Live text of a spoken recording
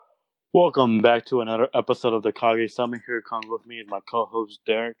Welcome back to another episode of the Kage Summit. Here, come with me is my co-host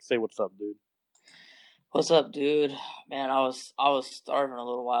Derek. Say what's up, dude. What's up, dude? Man, I was starving a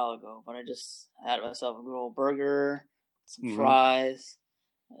little while ago, but I just had myself a good old burger, some fries,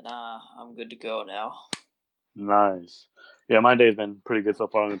 and I'm good to go now. Nice. Yeah, my day's been pretty good so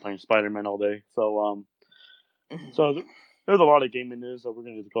far. I've been playing Spider-Man all day. There's a lot of gaming news, so we're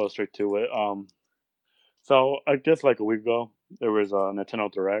gonna just go straight to it. So I guess like a week ago there was a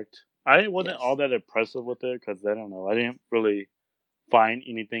Nintendo Direct. I wasn't Yes. all that impressive with it because I don't know. I didn't really find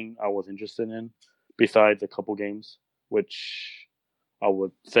anything I was interested in besides a couple games, which I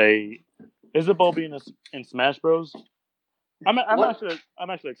would say Isabel being in Smash Bros. What? I'm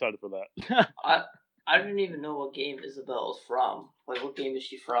actually excited for that. I didn't even know what game Isabel's from. Like, what game is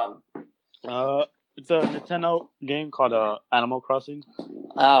she from? uh, it's a Nintendo game called Animal Crossing.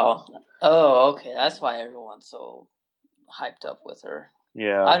 Oh, okay. That's why everyone's so hyped up with her.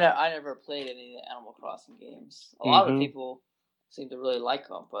 Yeah. I never played any of the Animal Crossing games. A lot of Mhm. people seem to really like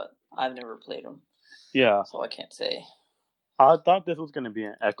them, but I've never played them, Yeah. so I can't say. I thought this was gonna be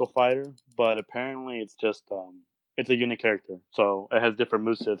an Echo Fighter, but apparently it's a unique character. So it has different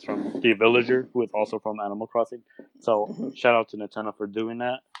movesets from the Villager, who is also from Animal Crossing. So shout out to Nintendo for doing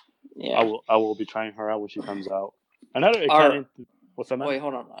that. Yeah. I will be trying her out when she comes out. Another Are exciting. What's that, man? Wait,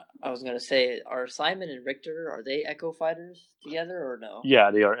 hold on. I was gonna say, are Simon and Richter, are they Echo Fighters together or no?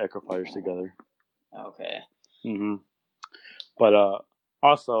 Yeah, they are Echo Fighters together. Okay. Hmm. But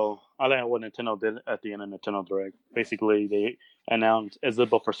also, I like what Nintendo did at the end of Nintendo Direct. Basically, they announced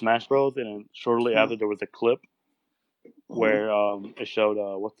Isabel for Smash Bros. And then shortly after, there was a clip where it showed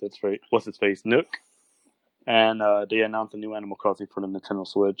what's its face, Nook, and they announced a new Animal Crossing for the Nintendo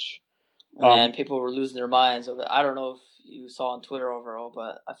Switch. And people were losing their minds over it. I don't know if you saw on Twitter overall,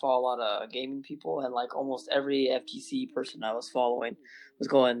 but I follow a lot of gaming people, and like almost every FTC person I was following was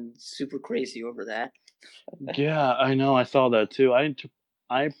going super crazy over that. Yeah, I know. I saw that too.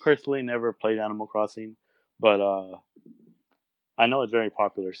 I personally never played Animal Crossing, but I know it's very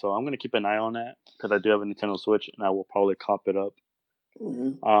popular, so I'm gonna keep an eye on that because I do have a Nintendo Switch, and I will probably cop it up.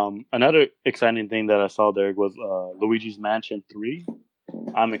 Another exciting thing that I saw there was Luigi's Mansion 3.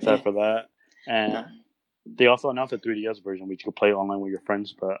 I'm excited for that, and they also announced a 3DS version which you could play online with your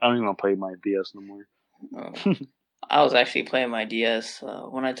friends. But I don't even play my DS no more. I was actually playing my DS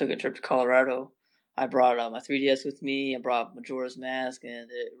when I took a trip to Colorado. I brought my 3DS with me. I brought Majora's Mask, and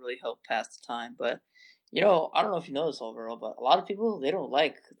it really helped pass the time. But I don't know if you know this overall, but a lot of people they don't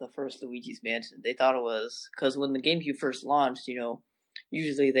like the first Luigi's Mansion. They thought it was because when the GameCube first launched,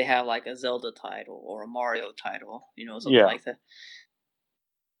 usually they have like a Zelda title or a Mario title, something Yeah, like that.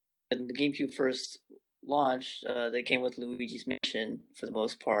 When the GameCube first launched, they came with Luigi's Mansion for the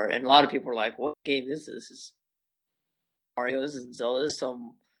most part, and a lot of people were like, "What game is this? This is Mario, this is Zelda, this is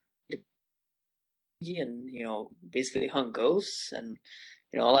some and basically hung ghosts, and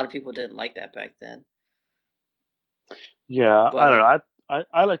a lot of people didn't like that back then. yeah. I But don't know.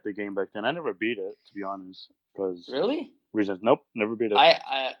 I liked the game back then. I never beat it to be honest, because really, reasons. Nope, never beat it.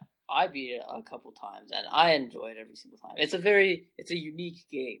 I beat it a couple times, and I enjoyed every single time. It's a unique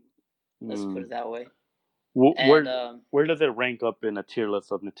game. Let's put Hmm. it that way. Wh- And where where does it rank up in a tier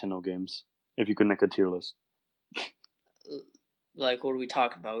list of Nintendo games? If you could make a tier list, like, what are we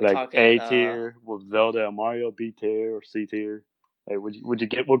talking about? We like talking A tier with Zelda and Mario, B tier or C tier. Like, would you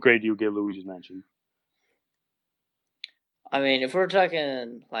get what grade do you give Luigi's Mansion? I mean, if we're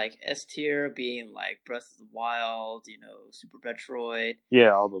talking like S tier, being like Breath of the Wild, Super Metroid.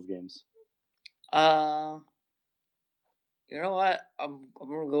 Yeah, all those games. Uh, You know what? I'm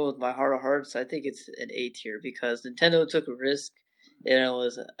gonna go with my heart of hearts. I think it's an A tier because Nintendo took a risk, and it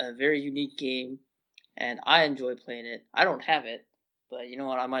was a very unique game, and I enjoy playing it. I don't have it, but you know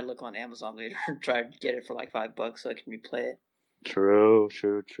what? I might look on Amazon later and try to get it for like $5 so I can replay it. True,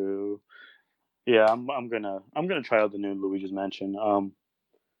 true, true. Yeah, I'm gonna try out the new Luigi's Mansion.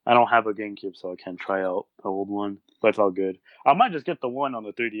 I don't have a GameCube, so I can't try out the old one, but it's all good. I might just get the one on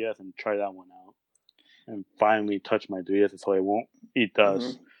the 3DS and try that one out, and finally touch my 3DS so it won't eat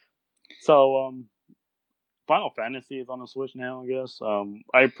dust. Mm-hmm. So, Final Fantasy is on the Switch now, I guess.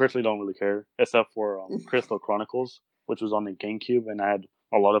 I personally don't really care, except for Crystal Chronicles, which was on the GameCube, and I had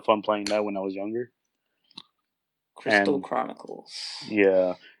a lot of fun playing that when I was younger. Crystal And Chronicles.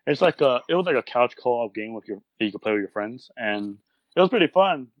 yeah, it was like a couch co-op game that you could play with your friends, and it was pretty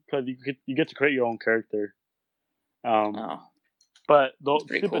fun because you get to create your own character. Um, Oh, but that's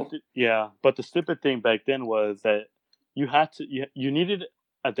pretty cool. but the stupid thing back then was that you needed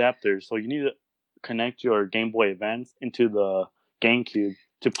adapters, so you needed to connect your Game Boy Advance into the GameCube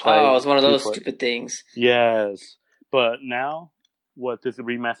to Oh, play it's one of two those play. stupid things. Yes, but now what this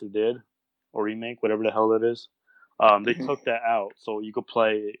remaster did, or remake, whatever the hell it is, they Mm-hmm. took that out, so you could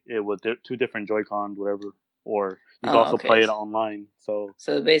play it with two different Joy Cons, whatever, or you could Oh, also okay. play it online. So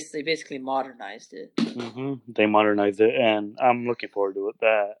So basically modernized it. they modernized it, and I'm looking forward to it.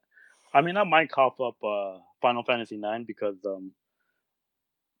 That I mean, I might cough up Final Fantasy 9 because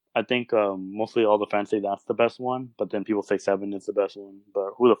I think mostly all the fans say that's the best one, but then people say 7 is the best one.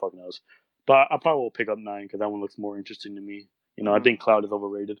 But who the fuck knows? But I probably will pick up 9 because that one looks more interesting to me. You know, I think Cloud is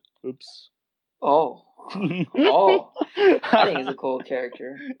overrated. Oops. Oh, oh, I think he's a cool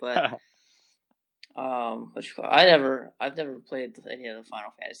character, but I've never played any of the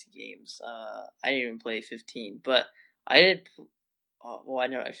Final Fantasy games. I didn't even play 15, but I did. Well,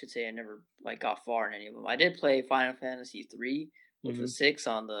 I should say I never like got far in any of them. I did play Final Fantasy 3, which hmm was 6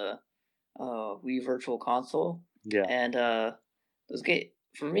 on the Wii Virtual Console, Yeah. and those game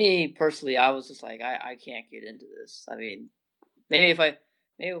for me personally, I was just like, I can't get into this. I mean, maybe if I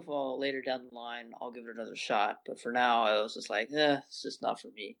maybe if later down the line I'll give it another shot, but for now I was just like, it's just not for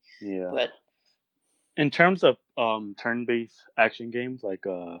me. Yeah. But In terms of turn-based action games, like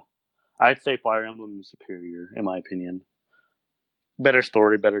I'd say Fire Emblem is superior in my opinion. Better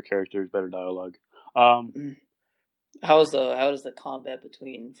story, better characters, better dialogue. Um, mm, how does the combat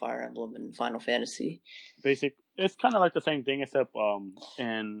between Fire Emblem and Final Fantasy? it's kind of like the same thing except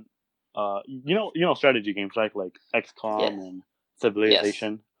in you know strategy games like XCOM Yeah. and Yes.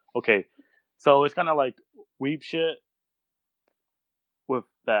 Civilization. Okay, so it's kind of like weep shit with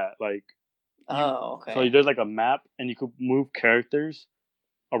that. Like you, Oh, so okay. there's like a map and you could move characters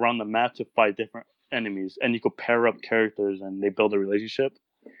around the map to fight different enemies, and you could pair up characters and they build a relationship.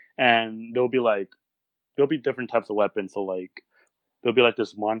 And there'll be different types of weapons. So like there'll be like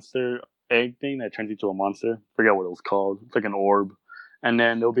this monster egg thing that turns into a monster. Forget what it was called. It's like an orb. And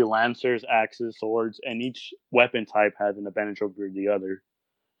then there'll be lancers, axes, swords, and each weapon type has an advantage over the other.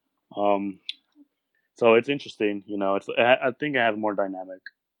 Um, so it's interesting. You know, I think it has more dynamic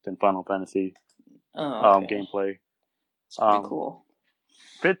than Final Fantasy Oh, okay. gameplay. It's pretty Um, cool.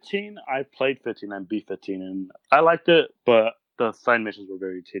 15, I played 15 and beat 15, and I liked it, but the side missions were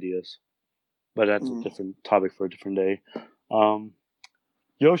very tedious. But that's a Mm. different topic for a different day. Um,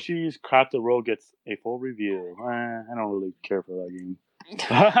 Yoshi's Crafted World gets a full review. I don't really care for that game.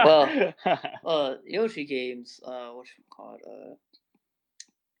 Well, Yoshi games. What you call it?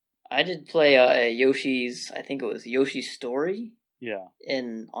 I did play Yoshi's. I think it was Yoshi's Story Yeah.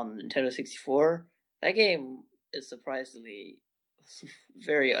 in on Nintendo 64. That game is surprisingly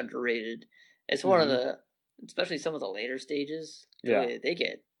very underrated. It's one of hmm the, especially some of the later stages. Yeah.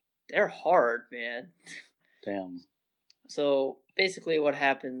 They're hard, man. Damn. So basically, what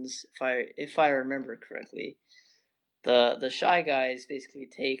happens if I remember correctly, the shy guys basically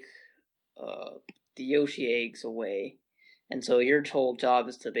take uh, the Yoshi eggs away, and so your whole job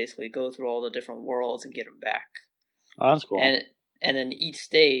is to basically go through all the different worlds and get them back. Oh, that's cool. And then each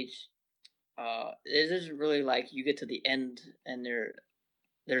stage, it isn't really like you get to the end and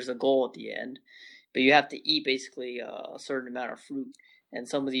there's a goal at the end, but you have to eat basically a certain amount of fruit, and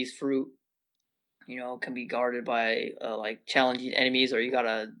some of these fruit, can be guarded by like challenging enemies, or you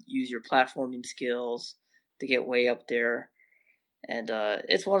gotta use your platforming skills to get way up there. And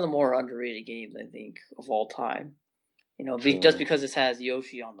it's one of the more underrated games I think of all time. Just True. because it has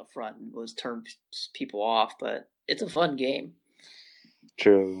Yoshi on the front was turn people off, but it's a fun game.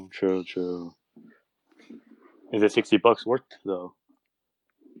 True. True. True. Is it $60 worth though?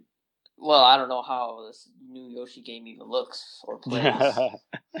 Well, I don't know how this new Yoshi game even looks or plays,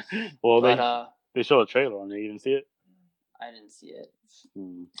 Well, but they show a trailer on it. You didn't see it? I didn't see it.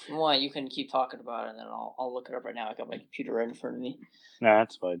 Hmm. If you want, you can keep talking about it, and then I'll look it up right now. I got my computer right in front of me. Nah,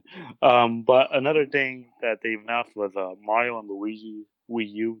 that's fine. But another thing that they announced was Mario and Luigi Wii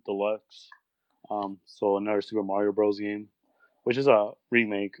U Deluxe. So another Super Mario Bros. Game, which is a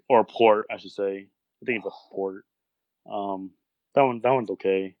remake or a port, I should say. I think it's a port. Um, that one's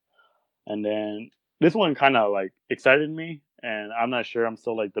okay. And then this one kind of like excited me, and I'm not sure. I'm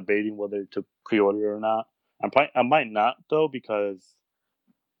still like debating whether to pre-order it or not. I might not though because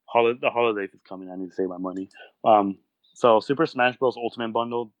the holidays is coming. I need to save my money. Um, so Super Smash Bros. Ultimate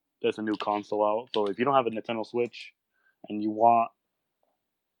Bundle. There's a new console out. So if you don't have a Nintendo Switch and you want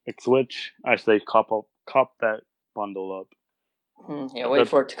a Switch, I say cop that bundle up. Yeah, wait The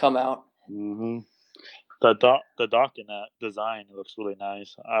for it to come out. hmm the dock in that design looks really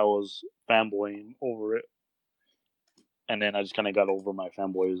nice. I was fanboying over it, and then I just kind of got over my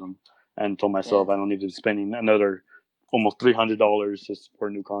fanboyism and told Yeah. myself I don't need to be spending another almost $300 just for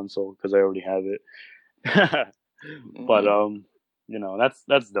a new console because I already have it. But Mm-hmm.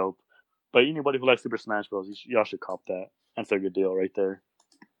 that's dope. But anybody who likes Super Smash Bros, y'all should cop that. That's a good deal right there.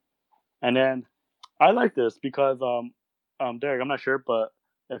 And then I like this because Derek, I'm not sure, but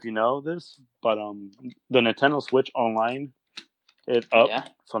if you know this, but the Nintendo Switch Online is up, Yeah.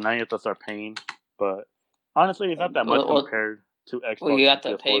 so now you have to start paying. But honestly, it's not that much Well, compared to well, Xbox you and have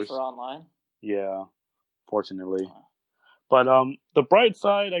to pay for PS4s. online. Yeah, fortunately. But the bright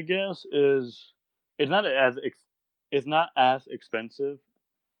side, I guess, is it's not as it's not as expensive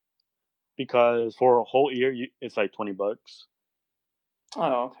because for a whole year it's like $20.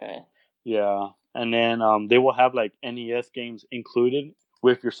 Oh, okay. Yeah, and then they will have like NES games included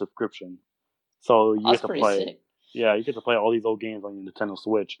with your subscription, so you That's get to pretty play. sick. Yeah, you get to play all these old games on your Nintendo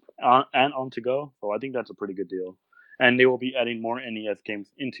Switch and on to go. So I think that's a pretty good deal. And they will be adding more NES games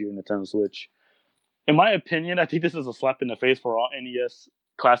into your Nintendo Switch. In my opinion, I think this is a slap in the face for all NES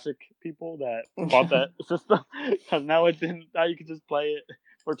classic people that bought that system because now you can just play it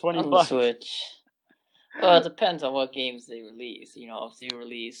for 20 On the bucks. Switch. Well, it depends on what games they release. If they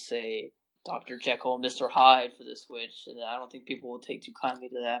release, say, Dr. Jekyll and Mr. Hyde for the Switch, then I don't think people will take too kindly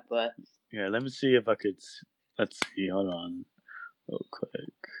to that. But Yeah, let me see if I could. Let's see. Hold on, real quick.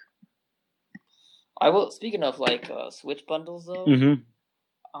 I will. Speaking of Switch bundles, though, Mm-hmm.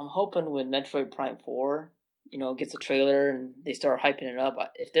 I'm hoping when Metroid Prime 4, gets a trailer and they start hyping it up.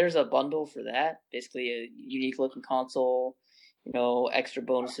 If there's a bundle for that, basically a unique looking console, extra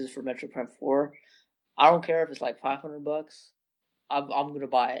bonuses for Metroid Prime 4, I don't care if it's like $500. I'm gonna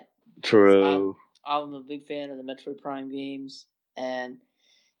buy it because True. I'm a big fan of the Metroid Prime games, and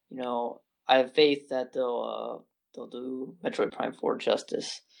I have faith that they'll do Metroid Prime 4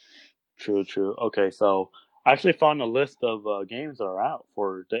 justice. True. True. Okay, so I actually found a list of games that are out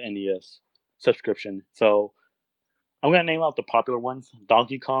for the NES subscription. So I'm gonna name out the popular ones: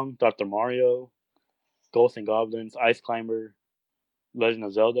 Donkey Kong, Dr. Mario, Ghosts and Goblins, Ice Climber, Legend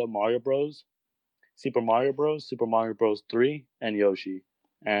of Zelda, Mario Bros, Super Mario Bros. 3, and Yoshi,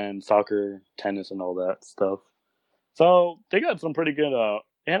 and soccer, tennis, and all that stuff. So they got some pretty good.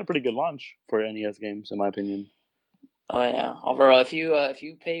 They had a pretty good launch for NES games, in my opinion. Oh yeah, overall, if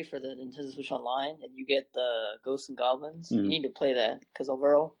you pay for the Nintendo Switch Online and you get the Ghosts and Goblins, you Mm. need to play that because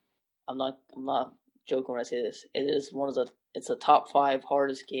overall, I'm not joking when I say this. It's the top 5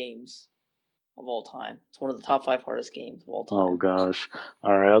 hardest games of all time. It's one of the top 5 hardest games of all Oh time. gosh.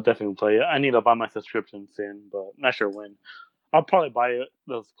 All right, I'll definitely play it. I need to buy my subscription soon, but not sure when. I'll probably buy it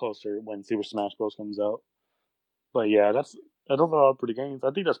those closer when Super Smash Bros. Comes out. But yeah, those are all pretty games.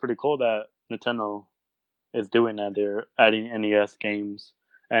 I think that's pretty cool that Nintendo is doing that. They're adding NES games,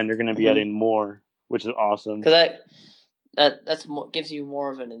 and they're going to be Mm-hmm. adding more, which is awesome. Because that's gives you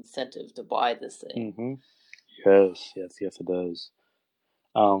more of an incentive to buy this thing. Mm-hmm. Yes, it does.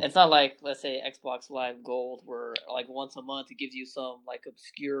 It's not like, let's say, Xbox Live Gold, where like once a month it gives you some like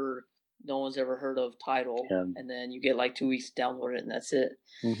obscure, no one's ever heard of title, yeah. and then you get like 2 weeks to download it, and that's it.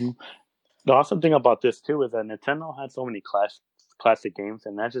 Mm-hmm. The awesome thing about this too is that Nintendo had so many classic games,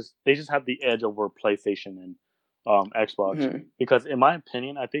 and they just have the edge over PlayStation and Xbox. Mm-hmm. Because in my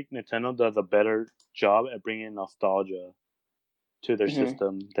opinion, I think Nintendo does a better job at bringing nostalgia to their Mm-hmm.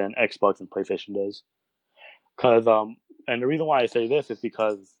 system than Xbox and PlayStation does. Because and the reason why I say this is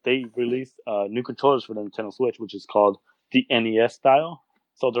because they released new controllers for the Nintendo Switch, which is called the NES style.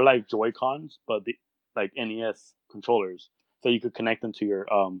 So they're like Joy Cons, but the like NES controllers. So you could connect them to your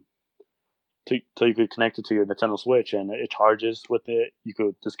so you could connect it to your Nintendo Switch and it charges with it. You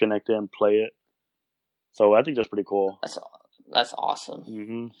could disconnect it and play it. So I think that's pretty cool. That's awesome.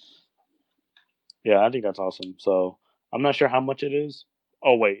 Hmm. Yeah, I think that's awesome. So I'm not sure how much it is.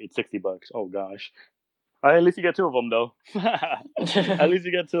 Oh wait, it's $60. Oh gosh. At least you get two of them though. At least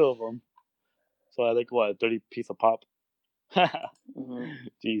you get two of them. So I think what 30 piece of pop. Mm-hmm.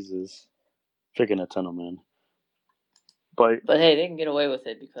 Jesus, freaking Nintendo man. But But hey, they can get away with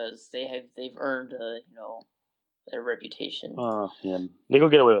it because they've earned their reputation. yeah, they go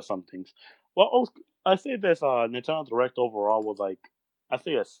get away with some things. Well, I say this Nintendo Direct overall was like I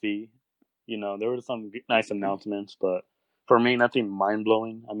say a C. You know, there were some nice announcements, but for me, nothing mind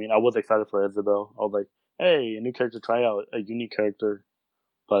blowing. I mean, I was excited for Isabel. I was like, hey, a new character tryout, a unique character.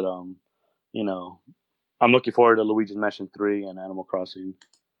 But you know, I'm looking forward to Luigi's Mansion 3 and Animal Crossing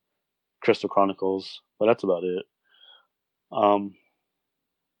Crystal Chronicles. But that's about it. Um,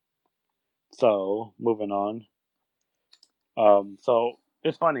 so moving on. So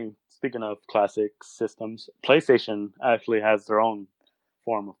it's funny. Speaking of classic systems, PlayStation actually has their own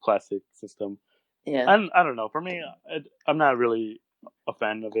form of classic system. Yeah, And I don't know. For me, I'm not really a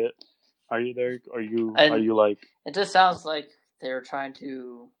fan of it. Are you there? Are and you like it just sounds like they're trying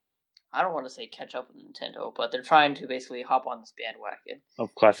to. I don't want to say catch up with Nintendo, but they're trying to basically hop on this bandwagon.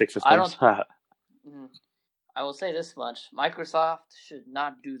 of classic I systems? don't. Mm, I will say this much: Microsoft should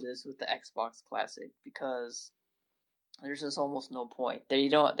not do this with the Xbox Classic because there's just almost no point. They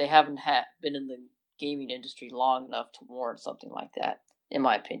haven't been in the gaming industry long enough to warrant something like that, in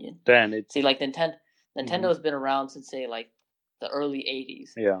my opinion. Then it's See, like Nintendo's been around since say like the early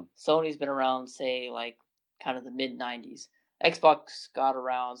 '80s. yeah. Sony's been around say like kind of the mid '90s. Xbox got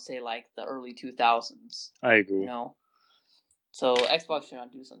around say like the early 2000s. I agree. You know, so Xbox should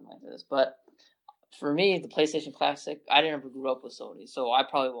not do something like this. But for me, the PlayStation Classic, I never grew up with Sony, so I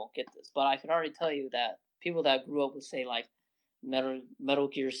probably won't get this. But I can already tell you that people that grew up with, say, like Metal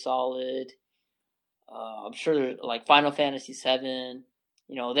Gear Solid, I'm sure like Final Fantasy VII,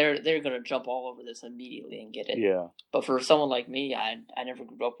 they're gonna jump all over this immediately and get it. Yeah. But for someone like me, I never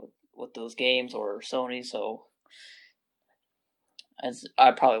grew up with those games or Sony, so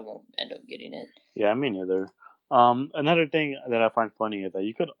I probably won't end up getting it. Yeah, me neither. Another thing that I find funny is that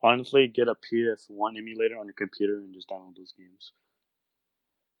you could honestly get a PS1 emulator on your computer and just download those games.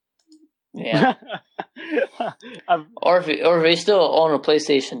 Yeah. Or if you still own a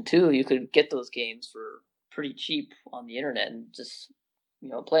PlayStation 2, you could get those games for pretty cheap on the internet and just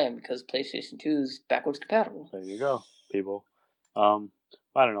play them because PlayStation 2 is backwards compatible. There you go, people. I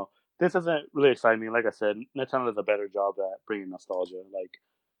don't know. This doesn't really excite me. Like I said, Nintendo does a better job at bringing nostalgia. Like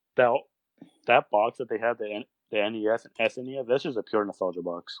that box that they had, the NES and SNES, that's just a pure nostalgia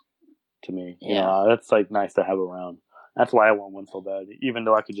box to me. Yeah. That's like nice to have around. That's why I want one so bad. Even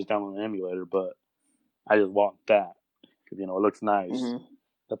though I could just download an emulator, but I just want that because it looks nice. Mm-hmm.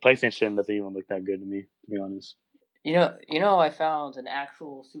 The PlayStation doesn't even look that good to me, to be honest. I found an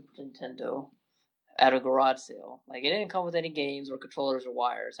actual Super Nintendo at a garage sale. Like, it didn't come with any games or controllers or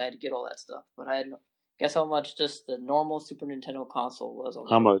wires. I had to get all that stuff. But guess how much just the normal Super Nintendo console was?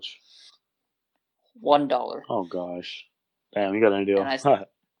 How much? $1. Oh gosh, damn! You got a deal. And I still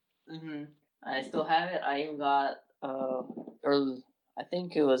have it. I even got I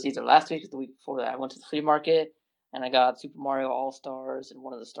think it was either last week or the week before that. I went to the flea market and I got Super Mario All Stars and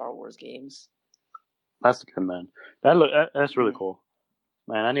one of the Star Wars games. That's good, man. That's really cool,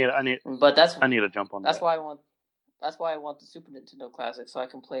 man. I need to jump on that. That's why I want the Super Nintendo Classic so I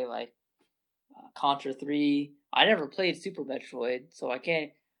can play like Contra 3. I never played Super Metroid, so I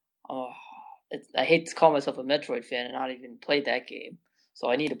can't. I hate to call myself a Metroid fan and not even play that game. So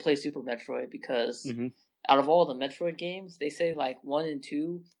I need to play Super Metroid because out of all the Metroid games, they say like 1 and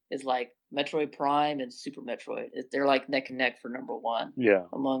 2 is like Metroid Prime and Super Metroid. They're like neck and neck for number 1. Yeah.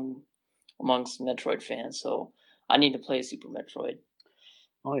 Amongst Metroid fans, so I need to play Super Metroid.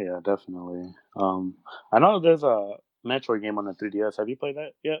 Oh yeah, definitely. I know there's a Metroid game on the 3DS. Have you played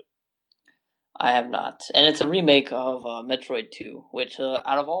that yet? I have not, and it's a remake of Metroid 2, which out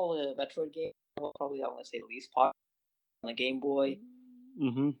of all the Metroid games, probably I want to say the least popular on the Game Boy.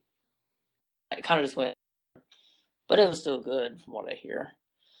 Mm-hmm. I kind of just went, but it was still good from what I hear.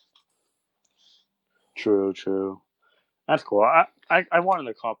 True. That's cool. I wanted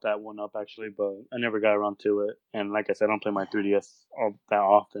to cop that one up actually, but I never got around to it. And like I said, I don't play my 3DS all that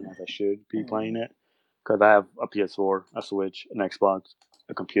often as I should be playing it because I have a PS4, a Switch, an Xbox,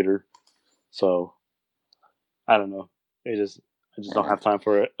 a computer. So I don't know. I just don't have time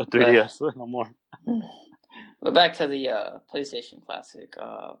for a 3DS no more. But back to the PlayStation Classic.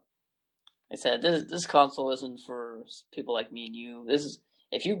 I said this console isn't for people like me and you.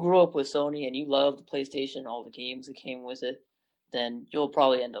 If you grew up with Sony and you love the PlayStation, all the games that came with it, then you'll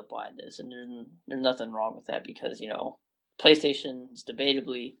probably end up buying this. And there's nothing wrong with that because, PlayStation is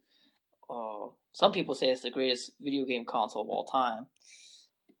debatably, some people say it's the greatest video game console of all time.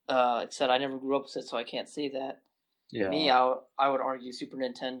 Except I never grew up with it, so I can't say that. Yeah. Me, I would argue Super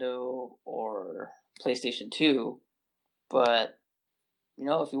Nintendo or PlayStation 2. But,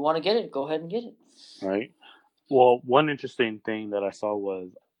 if you want to get it, go ahead and get it. Right. Well, one interesting thing that I saw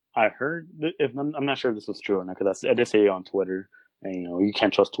was I heard I'm not sure if this was true or not because I did say it on Twitter, and you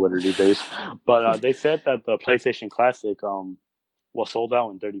can't trust Twitter these days. But they said that the PlayStation Classic was sold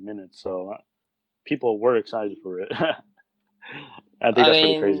out in 30 minutes, so people were excited for it. I think that's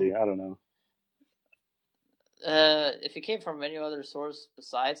pretty crazy. I don't know. If it came from any other source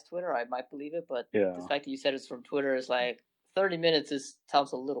besides Twitter, I might believe it. But the fact that you said it's from Twitter is like 30 minutes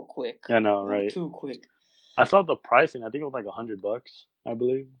sounds a little quick. I know, right? Too quick. I saw the pricing. I think it was like $100, I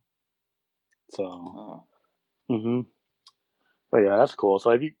believe. So, But yeah, that's cool. So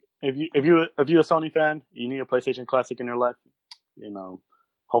if you're a Sony fan, you need a PlayStation Classic in your life.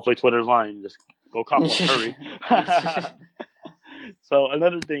 Hopefully Twitter's lying. Just go cop one, hurry. So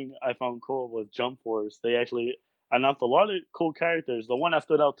another thing I found cool was Jump Force. They actually announced a lot of cool characters. The one that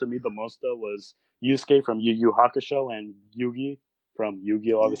stood out to me the most though was Yusuke from Yu Yu Hakusho and Yugi from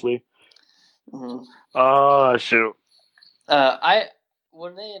Yu-Gi-Oh, obviously. Mm-hmm. Oh shoot.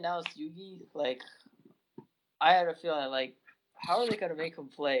 When they announced Yugi, like I had a feeling like, how are they gonna make him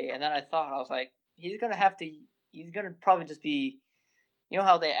play? And then I was like, he's gonna have to. He's gonna probably just be. You know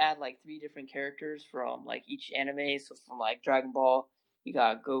how they add like 3 different characters from like each anime. So from like Dragon Ball, you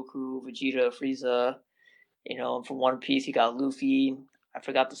got Goku, Vegeta, Frieza. You know, from One Piece, you got Luffy. I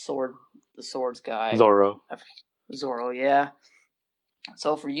forgot the swords guy. Zoro. Zoro, yeah.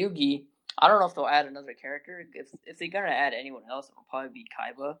 So for Yugi, I don't know if they'll add another character. If they're gonna add anyone else, it'll probably be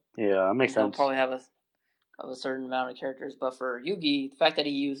Kaiba, Yeah, that makes and they'll sense. probably have a certain amount of characters. But for Yugi, the fact that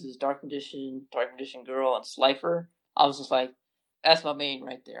he uses Dark Magician Girl, and Slifer, I was just like, that's my main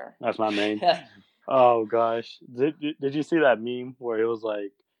right there. That's my main. Oh gosh, did you see that meme where it was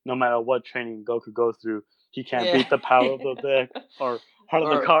like, no matter what training Goku goes through, he can't beat the power of the deck or heart of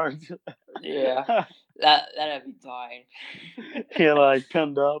the cards. Yeah, that'd be dying. He like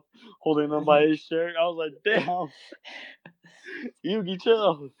pinned up, holding them by his shirt. I was like, damn, Yugi,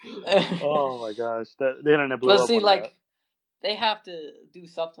 chill. Oh my gosh, the internet blew But up see, on that. like they have to do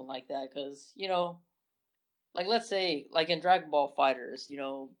something like that because like let's say like in Dragon Ball Fighters,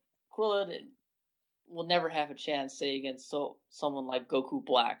 Krillin will never have a chance, say against someone like Goku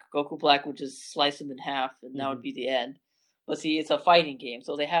Black. Goku Black would just slice him in half, and that would be the end. But see, it's a fighting game,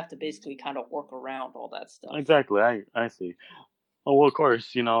 so they have to basically kind of work around all that stuff. Exactly, I see. Oh well, of course,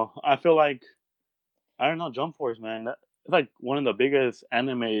 I feel like I don't know, Jump Force, man. It's like one of the biggest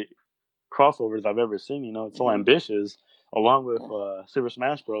anime crossovers I've ever seen. It's so ambitious, along with Super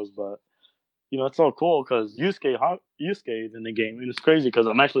Smash Bros. But it's so cool because Yusuke is in the game, and it's crazy because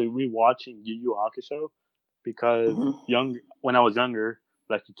I'm actually rewatching Yu Yu Hakusho because when I was younger,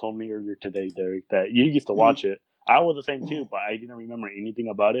 like you told me earlier today, Derek, that you used to watch it. I was the same too, but I didn't remember anything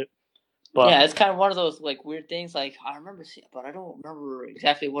about it. But yeah, it's kind of one of those like weird things. Like I remember seeing, but I don't remember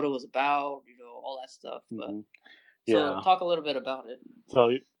exactly what it was about. All that stuff. But so yeah, talk a little bit about it. so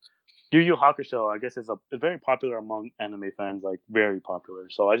Yu Yu Hakusho, I guess, it's very popular among anime fans, like very popular.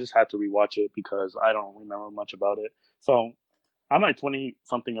 So I just had to rewatch it because I don't remember much about it. So I'm like 20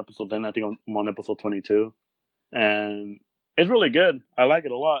 something episodes in. I think I'm on episode 22, and it's really good. I like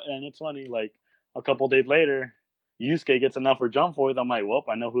it a lot, and it's funny. Like a couple days later, Yusuke gets enough for Jump Force. I'm like, well,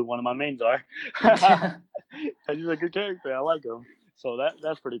 I know who one of my mains are. And he's a good character. I like him. So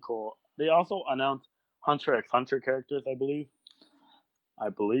that's pretty cool. They also announced Hunter x Hunter characters, I believe.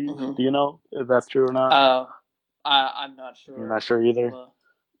 Do you know if that's true or not? I'm not sure. You're not sure either. Well,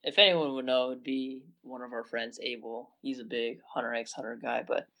 if anyone would know, it'd be one of our friends, Abel. He's a big Hunter x Hunter guy,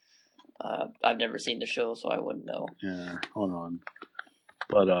 but I've never seen the show, so I wouldn't know. Yeah, hold on.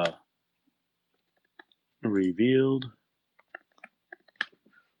 But revealed.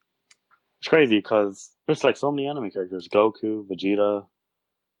 It's crazy because there's like so many anime characters: Goku, Vegeta,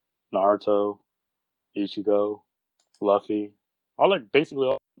 Naruto, Ichigo, Luffy. All like basically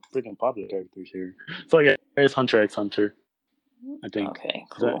all freaking popular characters here. So yeah, there's Hunter x Hunter. I think. Okay,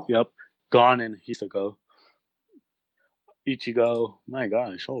 cool. Yep. Gon and Hisoka. Ichigo. My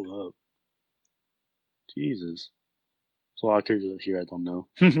gosh, hold up. Jesus. There's a lot of characters here I don't know.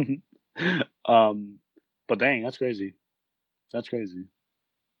 But dang, that's crazy. That's crazy.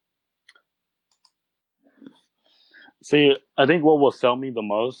 See, I think what will sell me the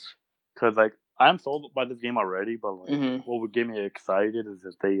most, because like I'm sold by this game already, but like what would get me excited is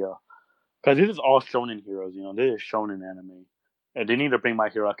if they, because this is all shonen heroes, this is shonen anime, and they need to bring My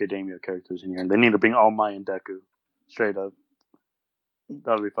Hero Academia characters in here, and they need to bring All Might and Deku, straight up.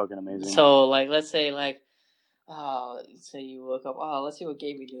 That would be fucking amazing. So like, let's say like, say you look up, let's see what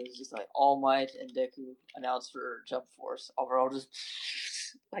game we do. It's just like All Might and Deku announced for Jump Force. Overall, just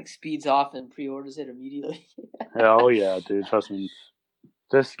like speeds off and pre-orders it immediately. Hell yeah, dude! Trust me.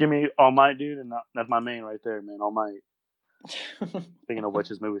 Just give me All Might, dude, and that's my main right there, man. All Might. Speaking of which,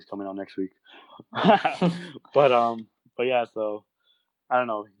 his movie's coming out next week. but yeah, so I don't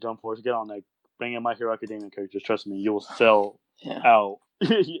know. Jump Force, get on that. Bring in My Hero Academia characters. Trust me, you will sell out.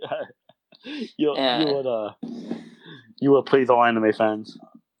 You would please all anime fans.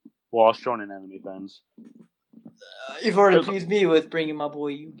 Well, all shonen anime fans. You've already pleased me with bringing my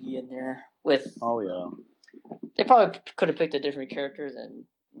boy Yugi in there. They probably could have picked a different character than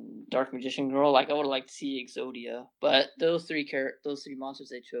Dark Magician Girl. Like I would have liked to see Exodia, but those three monsters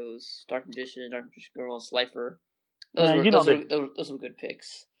they chose: Dark Magician Girl, and Slifer. Those were good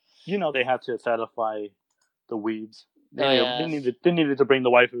picks. They had to satisfy the weebs. They needed to bring the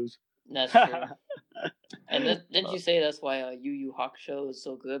waifus. That's true. And didn't you say that's why Yu Yu Hakusho is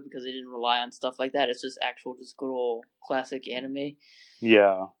so good, because they didn't rely on stuff like that? It's just good old classic anime.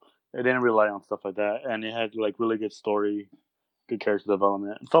 Yeah, it didn't rely on stuff like that, and it had like really good story, good character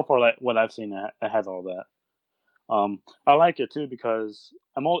development. So far, like what I've seen, it has all that. I like it too because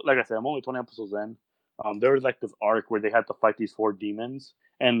like I said, I'm only 20 episodes in. There was like this arc where they had to fight these 4 demons,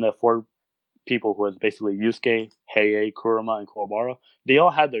 and the 4 people who was basically Yusuke, Heie, Kurama, and Kobara. They all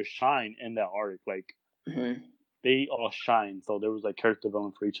had their shine in that arc. Like Mm-hmm. they all shine. So there was like character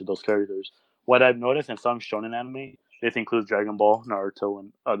development for each of those characters. What I've noticed in some shonen anime, this includes Dragon Ball, Naruto,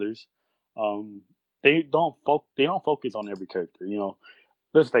 and others. Um, they don't focus on every character.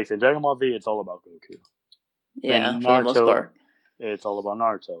 Let's face it, Dragon Ball Z, it's all about Goku. Yeah, And for the most Naruto, part. it's all about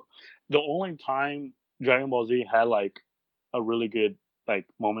Naruto. The only time Dragon Ball Z had like a really good like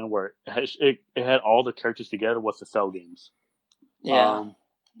moment where it had all the characters together was the Cell games. Yeah. Um,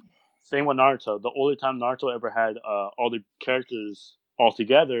 Same with Naruto. The only time Naruto ever had all the characters all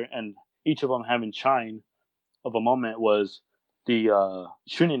together and each of them having shine of a moment was the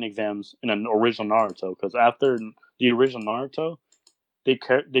Chunin exams in an original Naruto. Because after the original Naruto,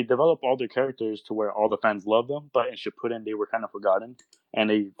 they developed all their characters to where all the fans love them, but in Shippuden they were kind of forgotten, and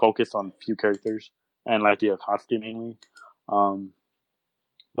they focused on few characters and like the Akatsuki mainly. Um,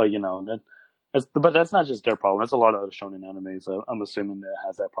 but but that's not just their problem. That's a lot of other shonen animes. I'm assuming that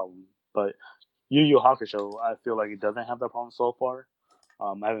has that problem. But Yu Yu Hakusho, I feel like it doesn't have that problem so far.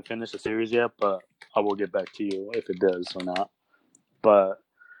 I haven't finished the series yet, but I will get back to you if it does or not. But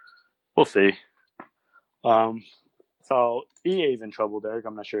we'll see. Um, so EA's in trouble, Derek.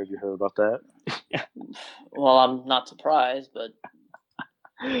 I'm not sure if you heard about that. Well, I'm not surprised, but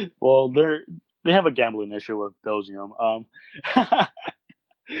Well, they have a gambling issue with Belgium.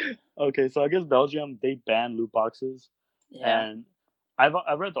 Okay, so I guess Belgium they banned loot boxes, yeah, and I've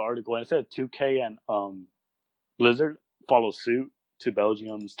read the article and it said 2K and Blizzard follow suit to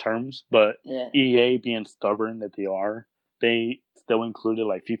Belgium's terms, but yeah. EA being stubborn that they are, they still included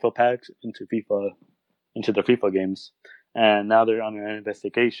like FIFA packs into their FIFA games, and now they're under an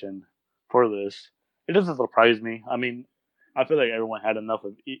investigation for this. It doesn't surprise me. I mean, I feel like everyone had enough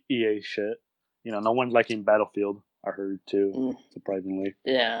of EA shit. No one liking Battlefield. I heard too, Mm, surprisingly.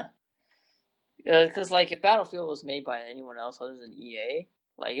 yeah. Because like if Battlefield was made by anyone else other than EA,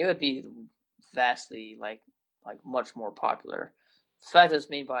 like it would be vastly like much more popular. The fact that it's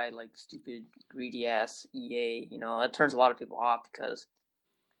made by like stupid greedy ass EA, that turns a lot of people off because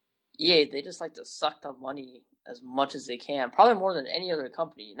EA they just like to suck the money as much as they can, probably more than any other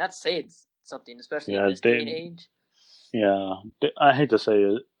company. And that's saying something, especially in Yeah, this day and age. I hate to say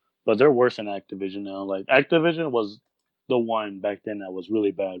it, but they're worse than Activision now. Like Activision was the one back then that was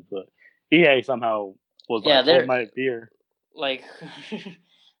really bad, but EA somehow was Yeah, like, hold they're my beer. like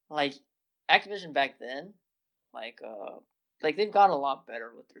like Activision back then, like like they've gotten a lot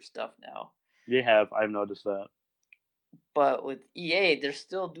better with their stuff now. They have. I've noticed that. But with EA, they're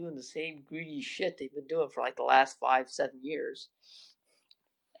still doing the same greedy shit they've been doing for like the last 5, 7 years,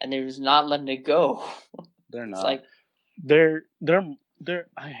 and they're just not letting it go. They're It's not. like, They're.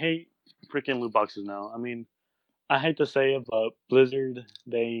 I hate freaking loot boxes now. I mean, I hate to say it, but Blizzard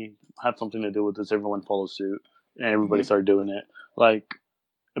they have something to do with this. Everyone follows suit, and everybody mm-hmm, started doing it. Like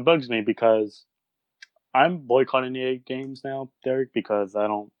it bugs me because I'm boycotting EA games now, Derek, because I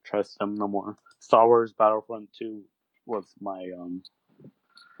don't trust them no more. Star Wars Battlefront 2 was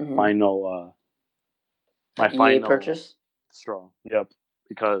mm-hmm. final my EA final purchase. straw. Yep,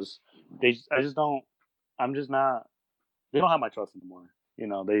 because I just don't. I'm just not. They don't have my trust anymore.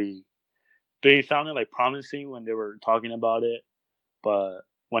 They sounded like promising when they were talking about it, but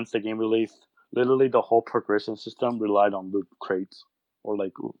once the game released, literally the whole progression system relied on loot crates or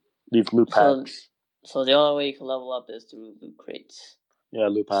like these loot So, packs. so the only way you can level up is through loot crates. Yeah,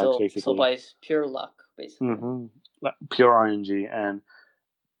 loot packs So basically. by pure luck, basically. Like pure RNG, and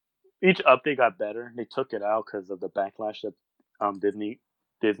each update got better. They took it out because of the backlash that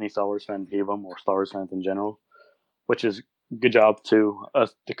Disney Star Wars fans gave them, or Star Wars fans in general, which is good job to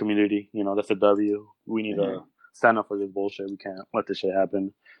us, the community. That's a W. We need to Mm-hmm. stand up for this bullshit. We can't let this shit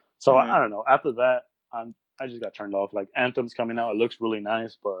happen. So I Mm-hmm. don't know. After that, I just got turned off. Like Anthem's coming out, it looks really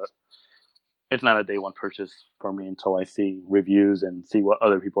nice, but it's not a day one purchase for me until I see reviews and see what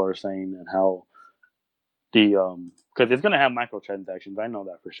other people are saying and how because it's gonna have microtransactions. I know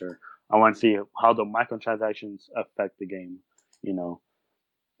that for sure. I want to see how the microtransactions affect the game. You know,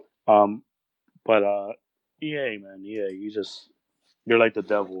 um, but EA man, EA, you're like the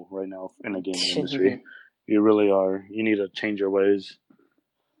devil right now in the gaming industry. You really are. You need to change your ways.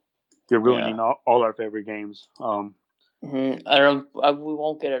 You're Yeah. ruining all our favorite games. Mm-hmm. We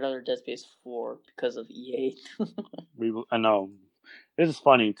won't get another Dead Space 4 because of EA. I know. This is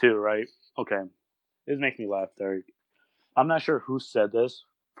funny too, right? Okay, this makes me laugh, Derek. I'm not sure who said this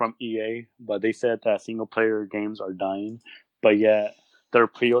from EA, but they said that single player games are dying but yet their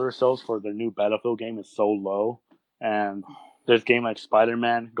pre-order sales for their new Battlefield game is so low. And there's games like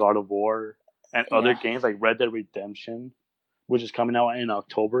Spider-Man, God of War, and other Yeah. games like Red Dead Redemption, which is coming out in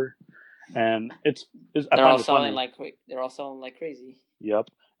October. And I They're find all it selling funny. like they're all selling like crazy. Yep.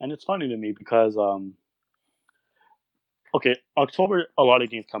 And it's funny to me because okay, October a lot of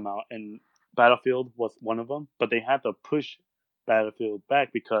games come out and Battlefield was one of them, but they had to push Battlefield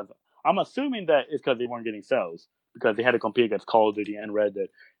back because I'm assuming that it's because they weren't getting sales because they had to compete against Call of Duty and Red Dead.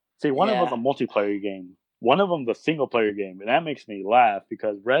 See, one of them's a Yeah. multiplayer game, one of them's a single player game, and that makes me laugh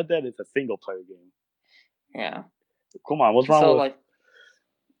because Red Dead is a single player game. Yeah. Come on, what's wrong So with like,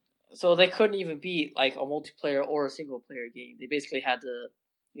 so they couldn't even beat like a multiplayer or a single player game. They basically had to,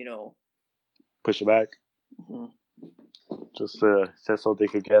 you know. push it back Mhm. just so they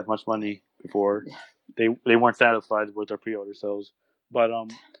could get as much money before they weren't satisfied with their pre-order sales, but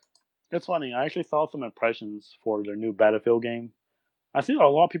it's funny. I actually saw some impressions for their new Battlefield game. I see a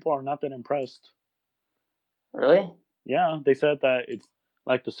lot of people are not that impressed. Really? Yeah, they said that it's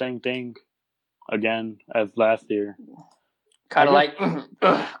like the same thing again as last year. I Kind of guess,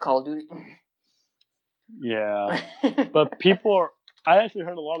 like Call of Duty. yeah. But people are. I actually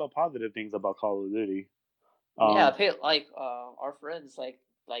heard a lot of positive things about Call of Duty. Yeah, Um, like our friends like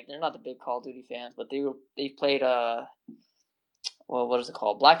they're not the big Call of Duty fans, but they played well, what is it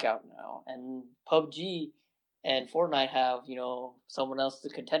called, Blackout now, and PUBG and Fortnite have someone else to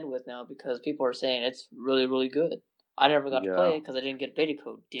contend with now because people are saying it's really good. I never got to yeah, play it because I didn't get a beta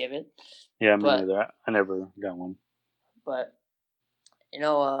code. Damn it! yeah, me But neither. I never got one. but you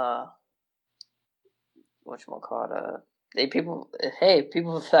know whatchamacallit, they people hey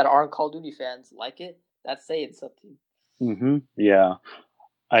people that aren't Call of Duty fans like it. That's saying something. Yeah,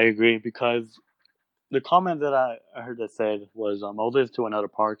 I agree because the comment that I heard that said was I was listening to another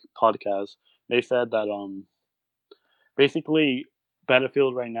podcast. They said that basically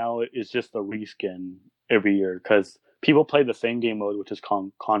Battlefield right now is just a reskin every year because people play the same game mode, which is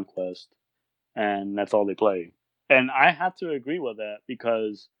Conquest, and that's all they play. And I have to agree with that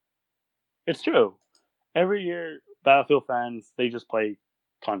because it's true. Every year, Battlefield fans they just play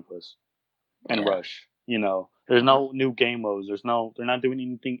Conquest and Yeah. Rush. There's Mhm. no new game modes. They're not doing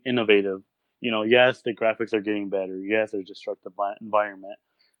anything innovative. Yes, the graphics are getting better. Yes, there's destructive environment,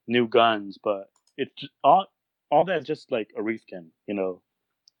 new guns, but it's all that's just like a reskin.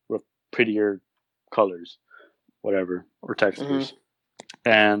 With prettier colors, whatever, or Mhm. textures.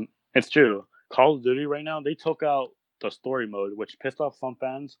 And it's true. Call of Duty right now they took out the story mode, which pissed off some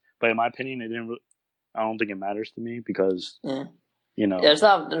fans. But in my opinion, it didn't. I don't think it matters to me because Yeah. you Yeah, know. it's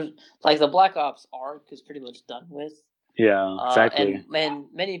not. There's like the Black Ops arc is pretty much done with. Yeah, exactly.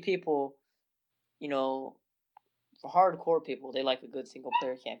 And many people, you know, for hardcore people, they like a good single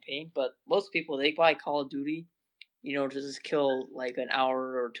player campaign. But most people they buy Call of Duty, to just kill like an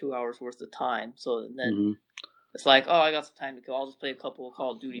hour or 2 hours worth of time. So then hmm it's like, oh, I got some time to kill. I'll just play a couple of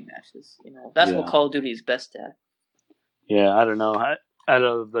Call of Duty matches. That's what Yeah, Call of Duty is best at. yeah. I don't know. Out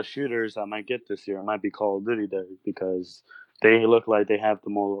of the shooters I might get this year, it might be Call of Duty there because they look like they have the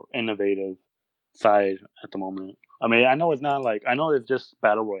more innovative side at the moment. I mean, I know it's not like I know it's just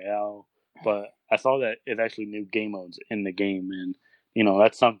battle royale, but I saw that it's actually new game modes in the game, and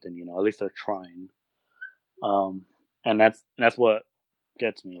that's something. At least they're trying. Um, and that's what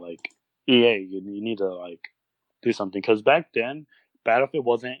gets me. Like EA, you need to like do something because back then Battlefield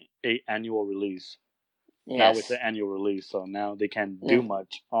wasn't a annual release. Now it's an Yes. annual release, so now they can't do Yeah.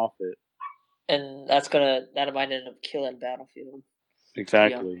 much off it. And that might end up killing Battlefield. To be honest.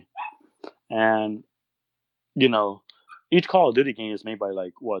 Exactly. And you know, each Call of Duty game is made by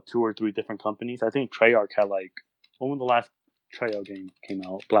like what 2 or 3 different companies. I think Treyarch had like when was the last Treyarch game came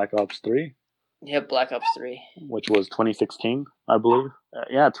out? Black Ops 3, You have Black Ops 3. which was 2016, I believe.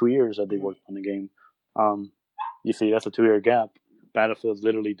 Yeah, 2 years that they Mhm. worked on the game. Um, you see, that's a 2 year gap. Battlefield's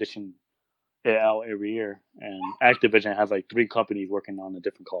literally dishing it out every year, and Activision has like 3 companies working on a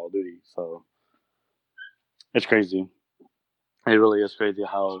different Call of Duty. So it's crazy. It really is crazy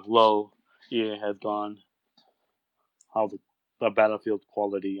how low EA has gone, how the Battlefield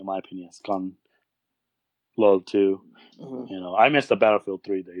quality, in my opinion, has gone low too. Mhm. I miss the Battlefield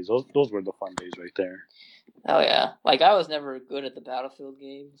 3 days. Those were the fun days right there. Oh yeah, like I was never good at the Battlefield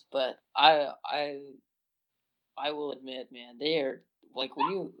games, but I will admit, man, they are like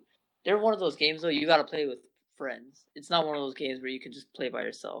they're one of those games though you got to play with friends. It's not one of those games where you can just play by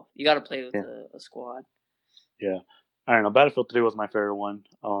yourself. You got to play with Yeah, a squad. yeah. I don't know. Battlefield 3 was my favorite one.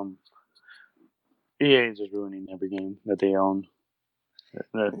 EA is just ruining every game that they own.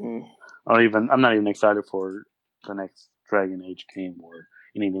 That Mm-hmm. I'm not even excited for the next Dragon Age game or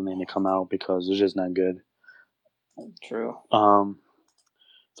anything that may come out because it's just not good. True.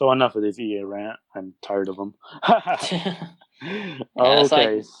 So enough of this EA rant. I'm tired of them. Yeah, it's like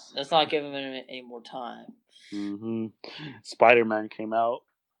Okay. let's not give him any more time. hmm Spider-Man came out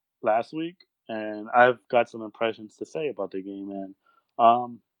last week, and I've got some impressions to say about the game. Man,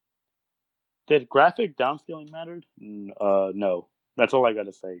 um, did graphic downscaling matter? No. That's all I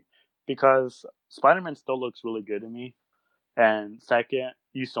gotta say. Because Spider-Man still looks really good to me. And second,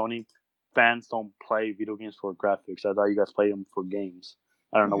 you Sony fans don't play video games for graphics. I thought you guys play them for games.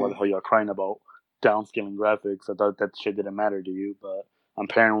 I don't know what the Hmm. hell you're crying about downscaling graphics. I thought that shit didn't matter to you, but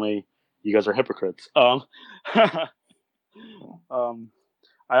apparently you guys are hypocrites. Um,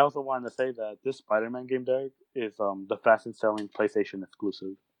 I also wanted to say that this Spider-Man game, Derek, is the fastest selling PlayStation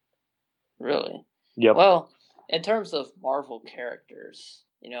exclusive. Really? Yep, Well, in terms of Marvel characters,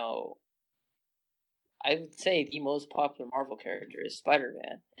 I would say the most popular Marvel character is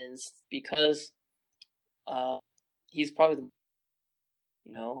Spider-Man, and it's because uh, he's probably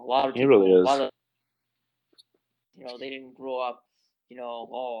a lot of it really people, a is. lot of they didn't grow up,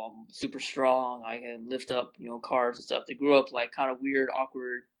 oh, I'm super strong, I can lift up, cars and stuff. They grew up like kind of weird,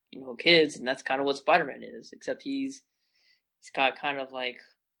 awkward, kids, and that's kind of what Spider-Man is. Except he's got kind of like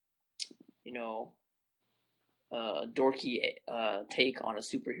you know dorky take on a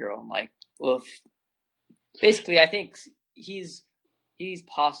superhero. I'm like, well, basically, I think he's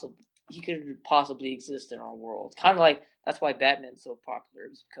possible. He could possibly exist in our world. Kind of like that's why Batman's so popular,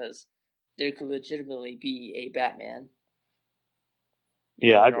 is because there could legitimately be a Batman,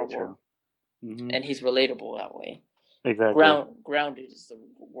 Yeah, I in our get world, you. hmm and he's relatable that way. Exactly. Grounded is the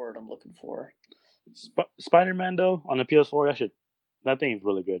word I'm looking for. Spider-Man though on the PS4, that thing is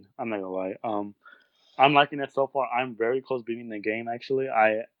really good. I'm not gonna lie. I'm liking it so far. I'm very close beating the game. Actually,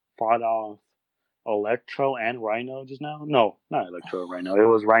 I fought off Electro and Rhino just now. No, not Electro, Rhino. It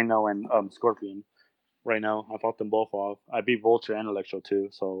was Rhino and Scorpion. Rhino. I fought them both off. I beat Vulture and Electro too.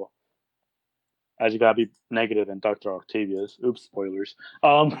 So as you gotta be negative in Doctor Octavius. Oops, spoilers.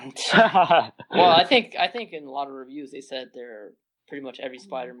 Well, I think in a lot of reviews they said they're pretty much every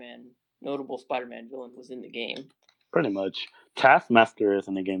notable Spider-Man villain was in the game. pretty much. Taskmaster is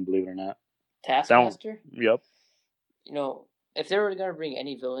in the game, believe it or not. That one. Taskmaster, Yep. you know, if they were gonna bring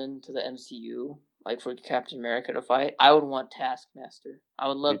any villain to the MCU, like for Captain America to fight, I would want Taskmaster. I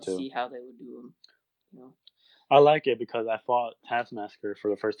would Me love to too. see how they would do him. You know. I like it because I fought Taskmaster for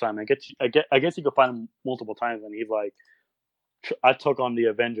the first time. I guess you could find him multiple times, and he's like, I took on the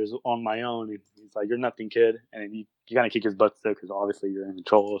Avengers on my own. And he's like, "You're nothing, kid," and you kind of kick his butt still because obviously you're in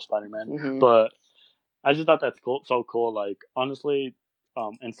control of Spider-Man. Mm-hmm. But I just thought that's cool, so cool. Like honestly,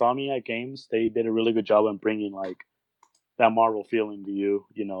 Insomniac Games they did a really good job in bringing like that Marvel feeling to you.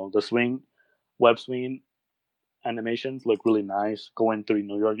 You know, the web swing animations look really nice. Going through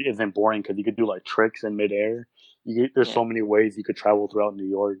New York isn't boring because you could do like tricks in midair. There's Yeah. so many ways you could travel throughout New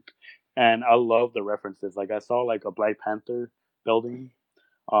York, and I love the references. Like I saw like a Black Panther building.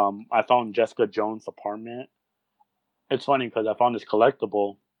 I found Jessica Jones' apartment. It's funny because I found this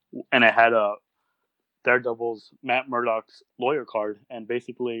collectible, and it had a Daredevil's Matt Murdock's lawyer card, and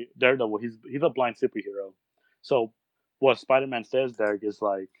basically Daredevil he's a blind superhero. So what Spider-Man says there is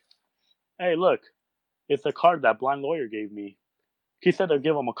like, "Hey, look, it's the card that blind lawyer gave me. He said to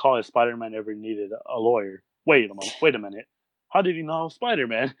give him a call if Spider-Man ever needed a lawyer." Wait a minute. How did he know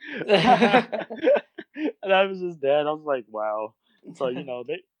Spider-Man? And I was just dead. I was like, wow. So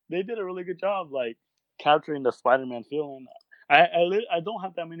they did a really good job like capturing the Spider-Man feeling. I don't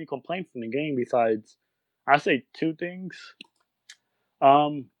have that many complaints in the game besides I say two things.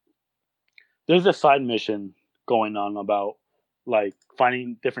 Um, there's a side mission going on about like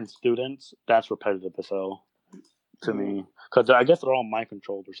finding different students. That's repetitive as hell to Mm-hmm. me because I guess they're all mind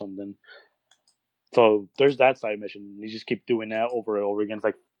controlled or something. So there's that side mission. You just keep doing that over and over again. It's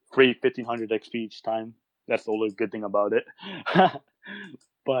like free 1500 XP each time. That's the only good thing about it.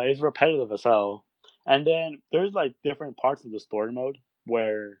 But it's repetitive as hell. And then there's like different parts of the story mode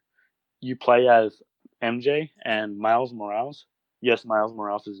where you play as MJ and Miles Morales. Yes, Miles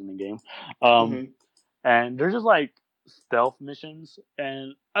Morales is in the game. Um, Mm-hmm. and they're just like stealth missions.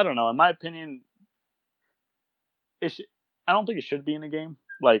 And I don't know. In my opinion, it sh- I don't think it should be in the game.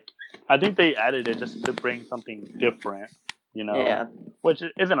 Like, I think they added it just to bring something different, Yeah. which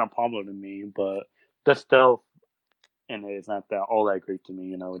isn't a problem to me. But the stealth in it is not that all that great to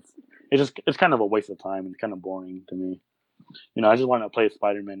me. It's kind of a waste of time and kind of boring to me. I just want to play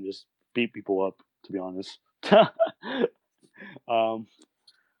Spider-Man, and just beat people up. To be honest. um,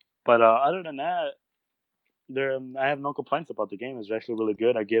 but other than that, I have no complaints about the game. It's actually really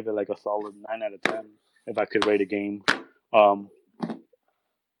good. I give it like a solid 9 out of 10 if I could rate a game. Um,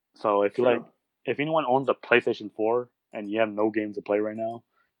 so if you like True. if anyone owns a PlayStation 4 and you have no games to play right now,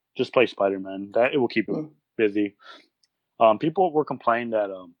 just play Spider-Man. That it will keep you busy. People were complaining that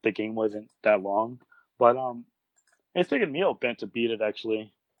the game wasn't that long, but it's taken me a bit to beat it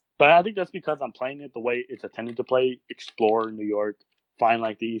actually. But I think that's because I'm playing it the way it's intended to play: explore New York, find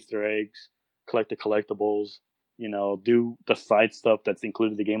like the Easter eggs, collect the collectibles, do the side stuff that's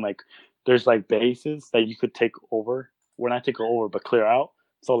included in the game. Like there's like bases that you could take over. Well, not take over, but clear out.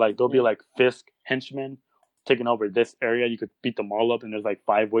 So like there'll be like Fisk henchmen taking over this area. You could beat them all up, and there's like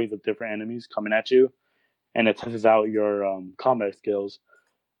 5 waves of different enemies coming at you, and it tests out your combat skills.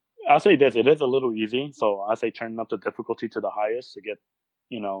 I'll say this: it is a little easy, so I say turning up the difficulty to the highest to get,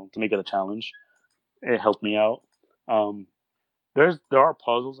 to make it a challenge. It helped me out. Um, there are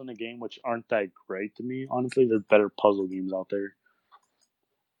puzzles in the game which aren't that great to me. Honestly, there's better puzzle games out there.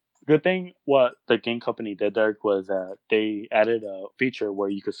 Good thing what the game company did there was that they added a feature where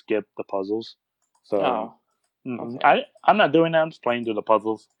you could skip the puzzles. So Okay. I'm not doing that. I'm just playing through the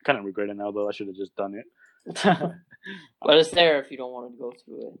puzzles. Kind of regret it now though. I should have just done it. But it's there if you don't want to go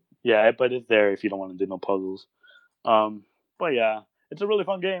through it. Yeah, but it's there if you don't want to do no puzzles. Um, but yeah, it's a really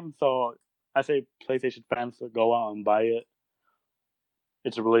fun game. So I say PlayStation fans to go out and buy it.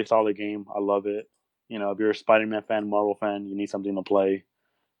 It's a really solid game. I love it. If you're a Spider-Man fan, Marvel fan, you need something to play.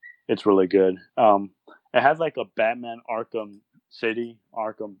 It's really good. It has like a Batman Arkham City,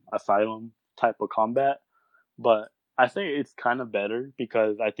 Arkham Asylum type of combat, but I say it's kind of better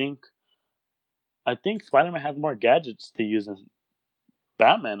because I think Spider-Man has more gadgets to use than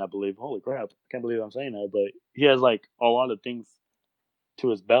Batman. I believe. Holy crap! I can't believe I'm saying that, but he has like a lot of things to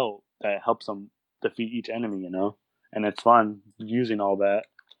his belt that helps him defeat each enemy. And it's fun using all that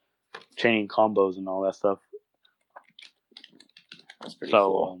chain combos and all that stuff. That's pretty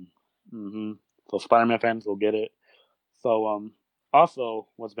So, cool. So Spider-Man fans will get it. So, also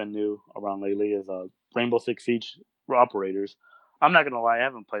what's been new around lately is Rainbow Six Siege operators. I'm not gonna lie, I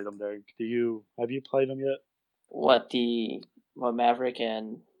haven't played them there. Have you played them yet? What Maverick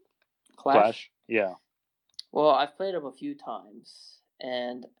and Clash? Clash? Yeah. Well, I've played them a few times,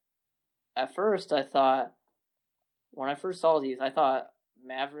 and at first I thought when I first saw these, I thought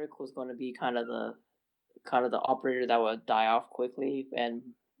Maverick was going to be kind of the operator that would die off quickly, and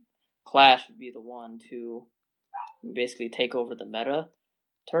Clash would be the one to basically take over the meta.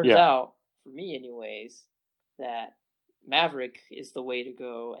 Turns Yeah. out, for me anyways, that Maverick is the way to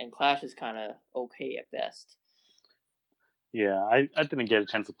go, and Clash is kind of okay at best. Yeah, I didn't get a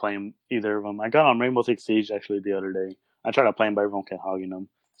chance to play either of them. I got on Rainbow Six Siege actually the other day. I tried to play them, but everyone kept hogging them.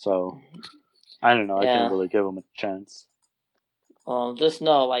 So I don't know. I couldn't Yeah. really give them a chance. Just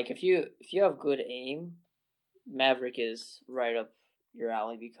know, like if you have good aim, Maverick is right up your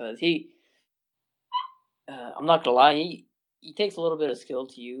alley because I'm not gonna lie, he takes a little bit of skill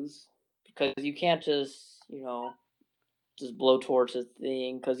to use because you can't just blow towards the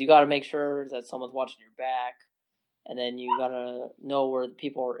thing because you got to make sure that someone's watching your back, and then you gotta know where the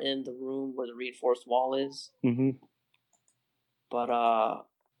people are in the room where the reinforced wall is. Mm-hmm. But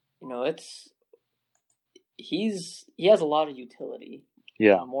it's he has a lot of utility.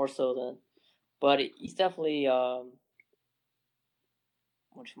 Yeah. More so than, but he's definitely what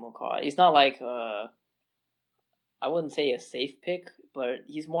you gonna call it? He's not like I wouldn't say a safe pick, but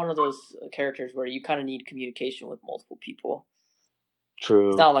he's one of those characters where you kind of need communication with multiple people. It's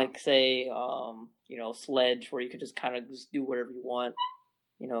True. not like say Sledge where you could just kind of just do whatever you want,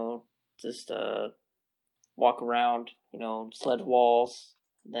 just walk around, sledge walls,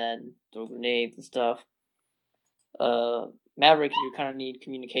 then throw grenades and stuff. Maverick, you kind of need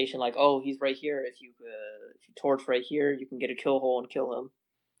communication. Like, oh, he's right here. If you torch right here, you can get a kill hole and kill him.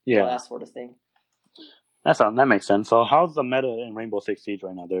 Yeah. That sort of thing. That makes sense. So how's the meta in Rainbow Six Siege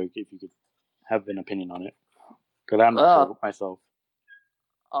right now, Derek? If you could have an opinion on it, because I'm not sure myself.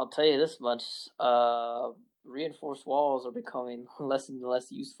 I'll tell you this much: reinforced walls are becoming less and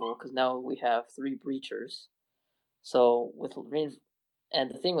less useful because now we have 3 breachers. So and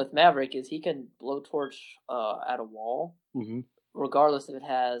the thing with Maverick is he can blowtorch at a wall, regardless if it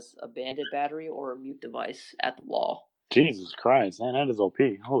has a bandit battery or a mute device at the wall. Jesus Christ, man, that is OP.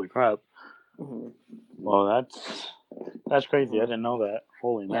 Holy crap. Well, that's crazy. I didn't know that.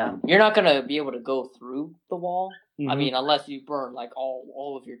 Holy man. You're not gonna be able to go through the wall. I mean, unless you burn like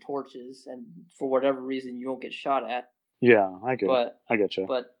all of your torches, and for whatever reason you don't get shot at. Yeah, I get you.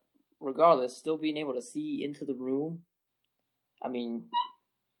 But regardless, still being able to see into the room, I mean,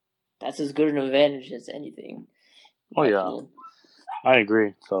 that's as good an advantage as anything. Oh yeah, I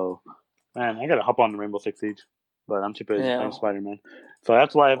agree. So, man, I gotta hop on the Rainbow Six Siege, but I'm too busy playing Spider-Man. So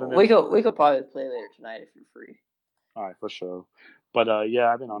that's why I haven't been. We could probably play later tonight if you're free. All right, for sure. But yeah,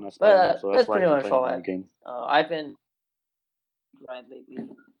 I've been on a Spider-Man, But so that's that's why I pretty can much play all any game. I've been grind lately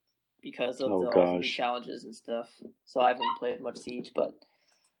because of Oh all the new gosh. challenges and stuff. So I haven't played much Siege, but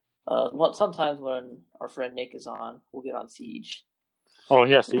sometimes when our friend Nick is on, we'll get on Siege. Oh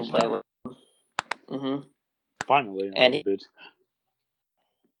yeah, We can Siege play now. with. Mm-hmm. Finally, a And little bit.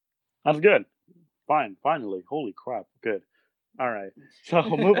 That's good. Fine. Finally. Holy crap. Good. All right. So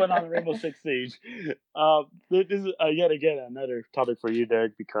moving on to Rainbow Six Siege. This is yet again another topic for you,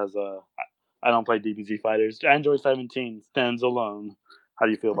 Derek, because I don't play DBZ fighters. Android 17 stands alone. How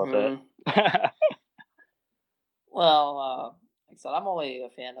do you feel about mm-hmm. that? Well, like I said, I'm only a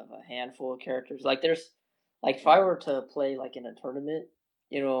fan of a handful of characters. Like there's, like if I were to play like in a tournament,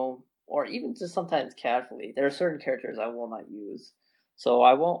 or even just sometimes casually, there are certain characters I will not use. So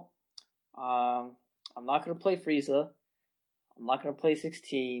I won't. Um, I'm not gonna play Frieza. I'm not gonna play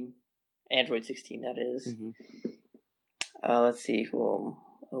 16, Android 16. That is. Mhm. Let's see who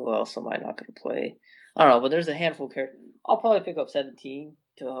else am I not gonna play? I don't know, but there's a handful of characters. I'll probably pick up 17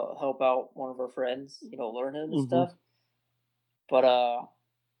 to help out one of our friends. Learn him and Mhm. stuff. But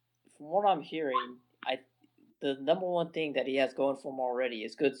from what I'm hearing, the number one thing that he has going for him already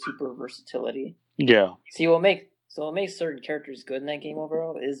is good super versatility. Yeah. See what makes certain characters good in that game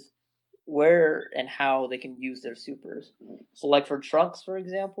overall is where and how they can use their supers. So like for Trunks, for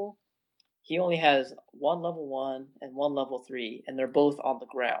example, he only has one level 1 and one level 3, and they're both on the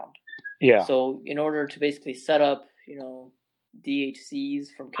ground. Yeah. So in order to basically set up,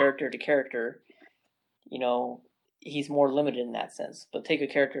 DHCs from character to character, you know, he's more limited in that sense. But take a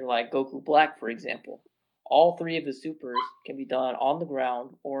character like Goku Black, for example. All three of his supers can be done on the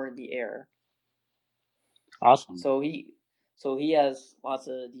ground or in the air. Awesome. So he has lots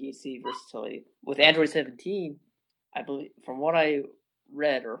of DHC versatility. With Android 17, I believe from what I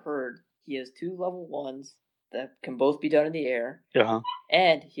read or heard, he has two level 1s that can both be done in the air. Yeah.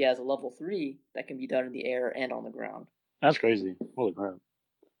 And he has a level 3 that can be done in the air and on the ground. That's crazy. Holy crap.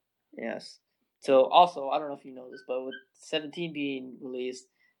 Yes. So also, I don't know if you know this, but with 17 being released,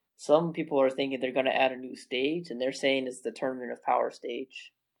 some people are thinking they're going to add a new stage, and they're saying it's the Tournament of Power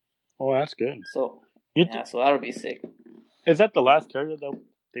stage. Oh, that's good. So so that'll be sick. Is that the last character that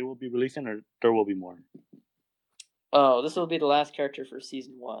they will be releasing, or there will be more? Oh, this will be the last character for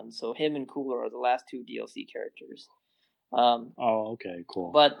season 1. So him and Cooler are the last two DLC characters. Oh, okay,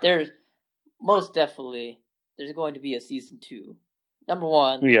 cool. But there's most definitely there's going to be a season 2. Number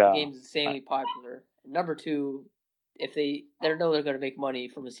one, Yeah. the game's insanely popular. Number two, if they know they're going to make money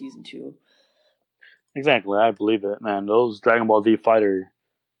from a season 2. Exactly, I believe it, man. Those Dragon Ball Z Fighter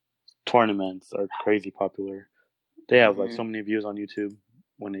tournaments are crazy popular. They have like so many views on YouTube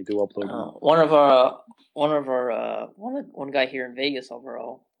when they do upload them. One guy here in Vegas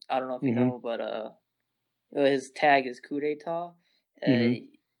overall. I don't know if you know, but his tag is Coup d'etat.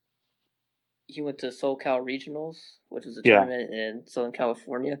 He went to SoCal Regionals, which was a tournament in Southern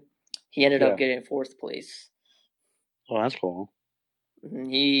California. He ended up getting 4th place. Oh, that's cool.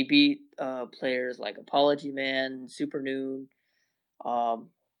 He beat players like Apology Man, Super Noon.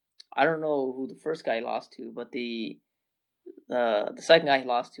 I don't know who the first guy he lost to, but the second guy he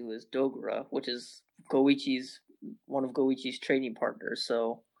lost to is Dogura, which is one of Goichi's training partners.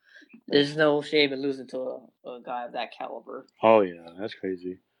 So there's no shame in losing to a guy of that caliber. Oh yeah, that's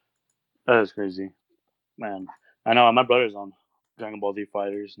crazy. That is crazy, man. I know my brother's on Dragon Ball Z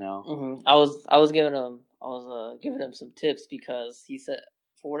Fighters now. I was giving him some tips because he said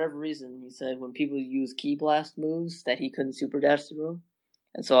for whatever reason he said when people use Ki Blast moves that he couldn't super dash through them,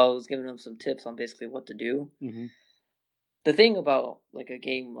 and so I was giving him some tips on basically what to do. The thing about like a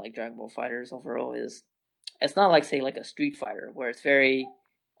game like Dragon Ball Fighters overall is it's not like say like a Street Fighter where it's very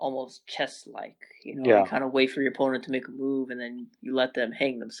almost chess like. You kind of wait for your opponent to make a move and then you let them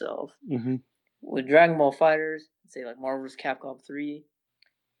hang themselves. With Dragon Ball Fighters, say like Marvel vs. Capcom 3,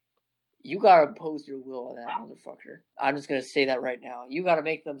 you gotta impose your will on that motherfucker. I'm just gonna say that right now. You gotta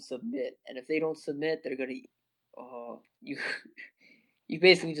make them submit, and if they don't submit, they're gonna. You you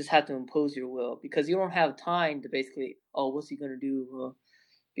basically just have to impose your will because you don't have time to basically. Oh, what's he gonna do?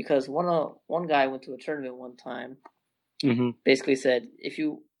 Because one guy went to a tournament one time. Basically said if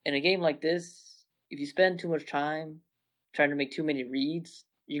you in a game like this, if you spend too much time trying to make too many reads,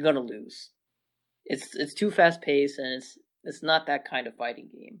 you're gonna lose. It's too fast paced and it's not that kind of fighting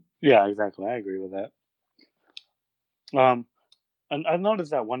game. Yeah, exactly. I agree with that. And I've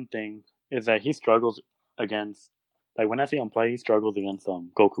noticed that one thing is that he struggles against, like when I see him play, he struggles against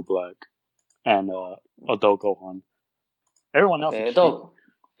Goku Black and Adult Gohan. Everyone else,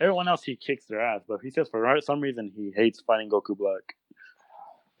 he kicks their ass, but he says for some reason he hates fighting Goku Black.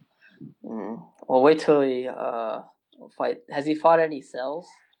 Well, wait till he fight. Has he fought any cells?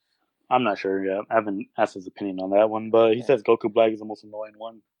 I'm not sure yet. I haven't asked his opinion on that one, but he says Goku Black is the most annoying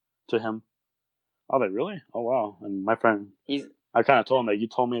one to him. I was like, really? Oh wow! And my friend, I kind of told him that you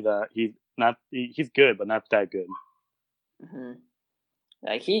told me that he's good, but not that good. Mm-hmm.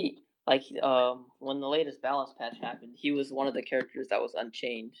 When the latest balance patch happened, he was one of the characters that was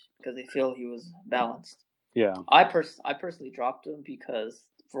unchanged because they feel he was balanced. Yeah. I personally dropped him because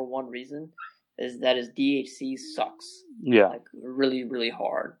for one reason is that his DHC sucks. Yeah. Like really, really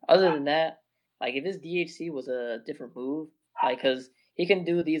hard. Other than that, like if his DHC was a different move, like because he can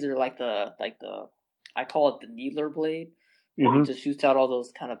do these are like the I call it the needler blade, where he just shoots out all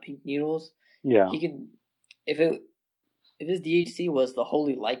those kind of pink needles. Yeah. He can if his DHC was the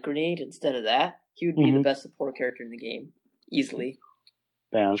holy light grenade instead of that, he would be the best support character in the game easily.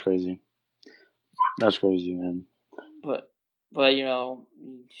 Damn, that's crazy. That's crazy, man. But you know,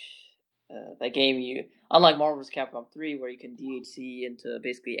 that game unlike Marvel vs. Capcom 3 where you can DHC into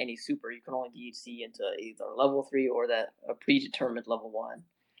basically any super, you can only DHC into either level 3 or a predetermined level 1.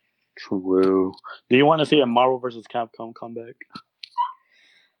 True. Do you want to see a Marvel vs. Capcom comeback?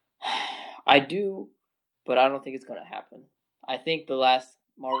 I do, but I don't think it's going to happen. I think the last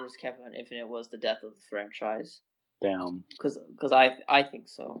Marvel vs. Capcom Infinite was the death of the franchise. Damn. Because I think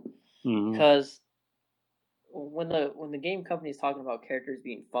so. Because when the game company is talking about characters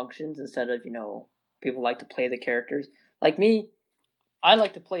being functions instead of people like to play the characters. Like me, I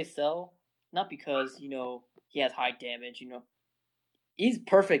like to play Cell, not because he has high damage. He's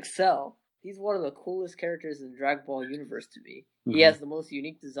perfect Cell. He's one of the coolest characters in the Dragon Ball universe to me. He has the most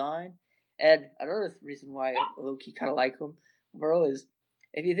unique design, and another reason why I low-key kind of like him, bro, is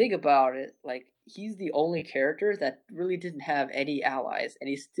if you think about it, like he's the only character that really didn't have any allies, and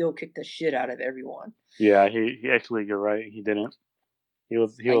he still kicked the shit out of everyone. Yeah, he actually, you're right. He didn't. He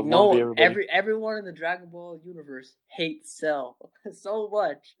was like, no, everyone in the Dragon Ball universe hates Cell so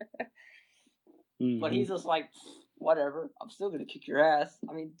much, but he's just like, whatever. I'm still gonna kick your ass.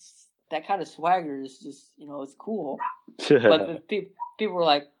 I mean, that kind of swagger is just it's cool. But people were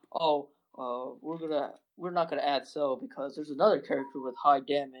like, oh, we're not gonna add Cell because there's another character with high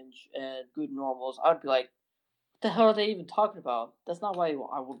damage and good normals. I'd be like, what the hell are they even talking about? That's not why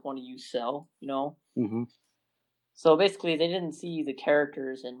I would want to use Cell, So basically, they didn't see the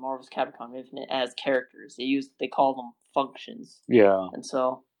characters in Marvel's Capcom Infinite as characters. They called them functions. Yeah. And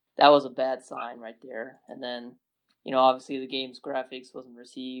so that was a bad sign right there. And then, obviously the game's graphics wasn't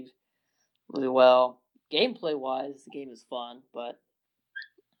received really well. Gameplay wise, the game is fun, but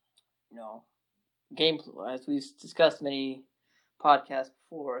gameplay, as we've discussed many podcasts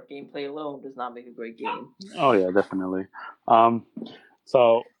before, gameplay alone does not make a great game. Oh yeah, definitely.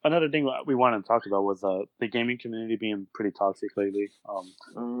 So another thing we wanted to talk about was the gaming community being pretty toxic lately.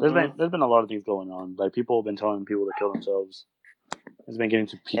 There's been a lot of things going on. Like people have been telling people to kill themselves. It's been getting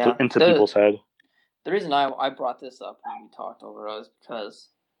into people's head. The reason I brought this up when we talked over it was because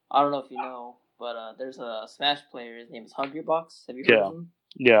I don't know if you know, but there's a Smash player. His name is Hungrybox. Have you heard of him?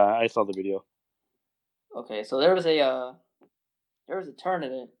 Yeah, I saw the video. Okay, so there was a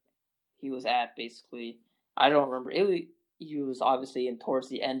tournament he was at. Basically, I don't remember. He was obviously towards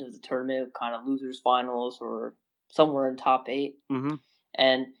the end of the tournament, kind of losers finals or somewhere in top 8.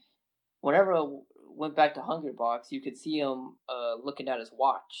 And whenever I went back to Hungrybox, you could see him looking at his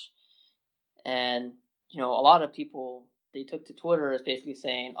watch. And a lot of people, they took to Twitter as basically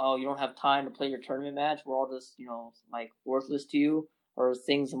saying, "Oh, you don't have time to play your tournament match. We're all just like worthless to you," or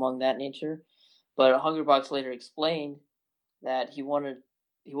things among that nature. But Hungrybox later explained that he wasn't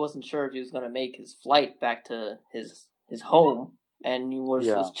sure if he was going to make his flight back to his home, and he was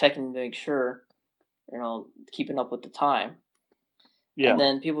just checking to make sure, keeping up with the time. Yeah. And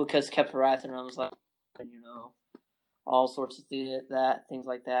then people just kept harassing him, was like, all sorts of things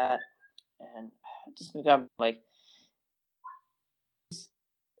like that, and just got like,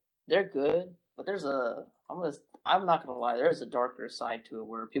 they're good, but I'm not gonna lie, there's a darker side to it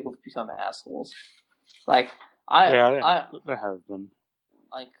where people become assholes. Like there has been.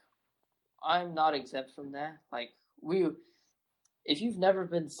 Like, I'm not exempt from that. Like if you've never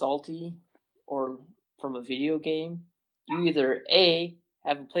been salty or from a video game, you either A,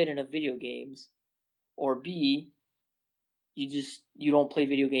 haven't played enough video games, or B, you don't play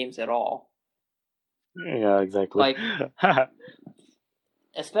video games at all. Yeah, exactly. Like,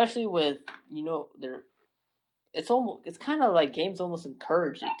 especially with it's kind of like games almost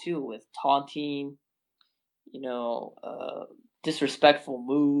encourage it too, with taunting, disrespectful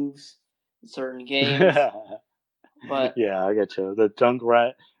moves in certain games. But yeah, I get you. The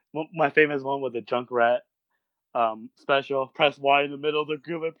Junkrat. My famous one was the Junkrat special. Press Y in the middle of the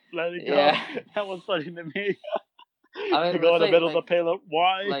group and let it go. Yeah. That was funny to me. I They mean, go let's in the say middle of the payload.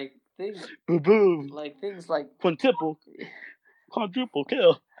 Why? like things Boo boo. like things like Quintuple. Quadruple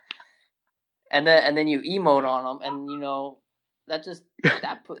kill. and then you emote on them, and that just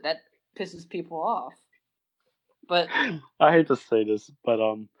that pisses people off. But I hate to say this, but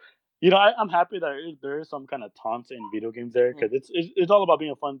I'm happy that there is some kind of taunts in video games there because it's all about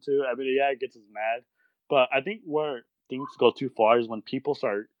being fun too. I mean, yeah, it gets us mad, but I think where things go too far is when people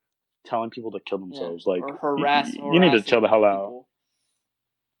start telling people to kill themselves. Like or you need to chill the harassing hell out. people.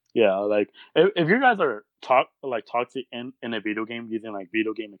 Yeah, like if you guys are toxic in a video game using like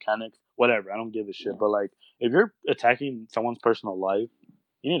video game mechanics, whatever, I don't give a shit. Yeah. But like if you're attacking someone's personal life,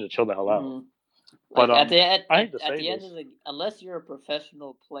 you need to chill the hell out. Mm-hmm. But Like at the end, I hate to at say the end this. of unless you're a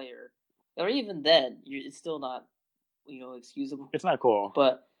professional player, or even then, it's still not excusable. It's not cool.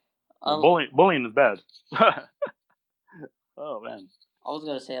 But Bullying is bad. Oh man. I was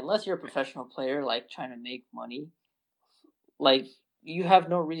gonna say, unless you're a professional player, like trying to make money, like you have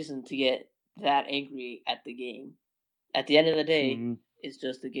no reason to get that angry at the game. At the end of the day, Mm-hmm. it's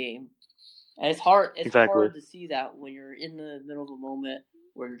just a game, and it's hard. It's Exactly. hard to see that when you're in the middle of a moment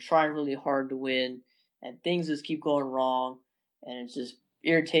where you're trying really hard to win, and things just keep going wrong, and it's just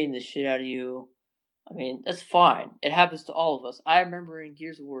irritating the shit out of you. I mean, that's fine. It happens to all of us. I remember in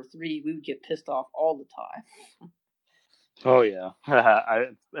Gears of War 3, we would get pissed off all the time. Oh yeah.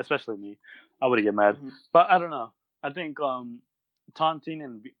 Especially me. I would get mad. Mm-hmm. But I don't know. I think taunting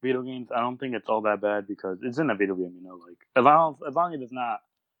in video games, I don't think it's all that bad because it's in a video game, like as long as it's not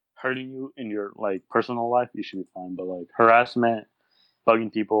hurting you in your like personal life, you should be fine. But like harassment,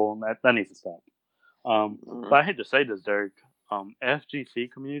 bugging people, that needs to stop. But I hate to say this, Derek.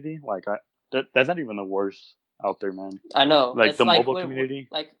 FGC community, like that's not even the worst out there, man. I know. Like It's the like mobile community.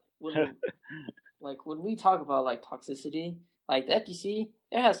 when we talk about like toxicity, like the FTC,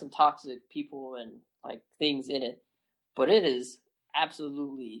 it has some toxic people and like things in it, but it is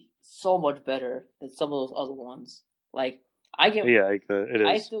absolutely so much better than some of those other ones. Like Yeah, like, it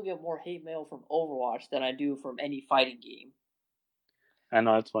I is. still get more hate mail from Overwatch than I do from any fighting game. I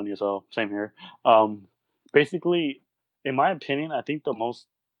know it's funny as hell. Same here. Basically, in my opinion, I think the most.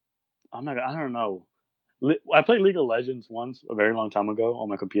 I don't know. I played League of Legends once a very long time ago on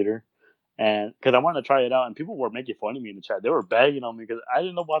my computer, and because I wanted to try it out, and people were making fun of me in the chat. They were bagging on me because I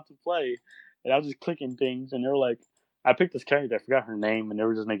didn't know what to play, and I was just clicking things, and they were like, I picked this character, I forgot her name, and they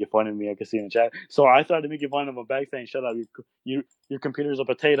were just making fun of me. I could see in the chat, so I started making fun of them back, saying, "Shut up, your computer's a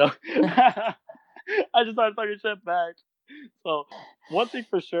potato." I just started talking shit back. So one thing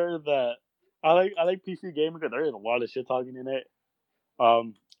for sure that I like PC gaming because there is a lot of shit talking in it.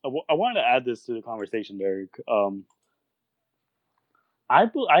 I wanted to add this to the conversation, Derek. I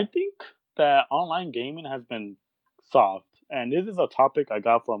think that online gaming has been soft, and this is a topic I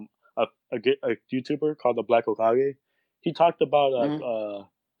got from a YouTuber called the Black Okage. He talked about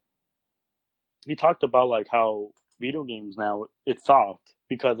like how video games now it's soft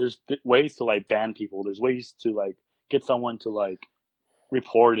because there's ways to like ban people. There's ways to like get someone to like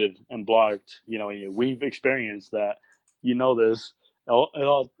reported and blocked. We've experienced that. This.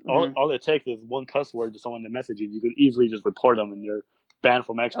 All it takes is one cuss word to someone to message you. You could easily just report them, and you're banned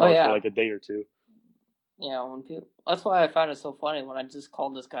from Oh Xbox for yeah, like a day or two. yeah. When people, that's why I found it so funny when I just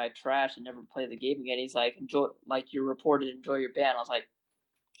called this guy trash and never played the game again. He's like, "Enjoy, like you're reported, enjoy your ban." I was like,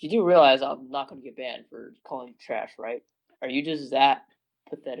 "You do realize I'm not going to get banned for calling you trash, right? Are you just that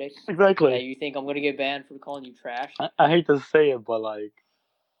pathetic that Exactly. you think I'm going to get banned for calling you trash?" I hate to say it, but like,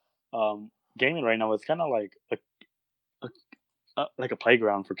 gaming right now is kind of like like a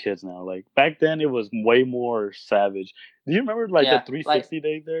playground for kids now. Like back then, it was way more savage. Do you remember like the Yeah, like 360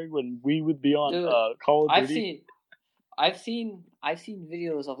 days there when we would be on dude, Call of I've Duty? seen I've seen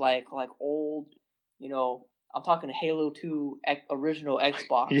videos of like old, you know, I'm talking Halo 2 original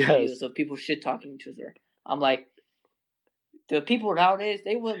Xbox Yes, videos of people shit talking each other. I'm like, the people nowadays,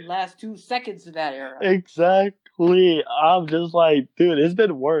 they wouldn't last 2 seconds in that era. exactly. I'm just like, dude, it's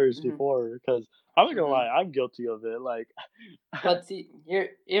been worse Mm-hmm. before. Because I'm not gonna Mm-hmm. lie, I'm guilty of it. Like, But see,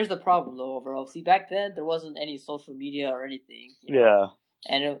 here's the problem though. Overall, see, back then there wasn't any social media or anything, yeah,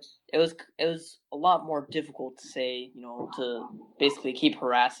 and it was a lot more difficult to say, to basically keep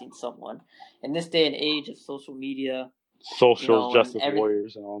harassing someone. In this day and age of social media, socials, and justice everything,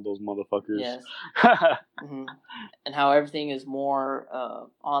 warriors, and all those motherfuckers. yes, hmm and how everything is more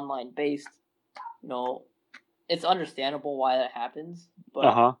online based, it's understandable why that happens. Uh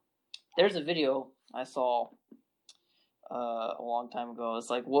But huh. there's a video I saw a long time ago. It's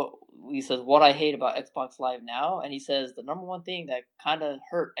like what he says, what I hate about Xbox Live now, and he says the number one thing that kind of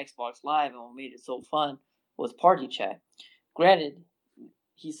hurt Xbox Live and what made it so fun was party chat. Granted,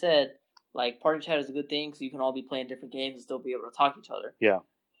 he said like party chat is a good thing because you can all be playing different games and still be able to talk to each other. Yeah.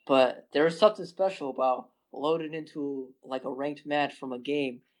 But there's something special about loading into like a ranked match from a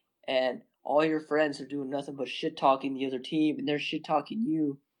game, and all your friends are doing nothing but shit talking the other team, and they're shit talking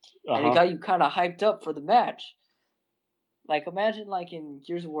you, and it got you kind of hyped up for the match. Like imagine like in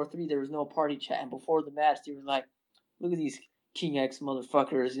Gears of War 3, there was no party chat, and before the match, they were like, "Look at these King X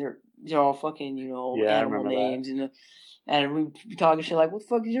motherfuckers. They're all fucking Yeah, I animal remember names, and we be talking shit like, what the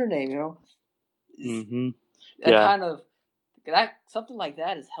fuck is your name? that. That Yeah. kind of something like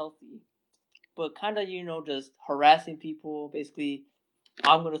that is healthy, but kind of just harassing people. Basically,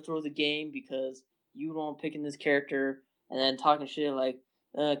 I'm gonna throw the game because you don't picking this character, and then talking shit like,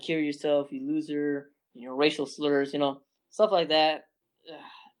 "Kill yourself, you loser." Racial slurs, stuff like that.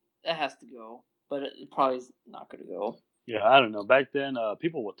 That has to go, but it probably is not gonna go. Yeah, I don't know. Back then,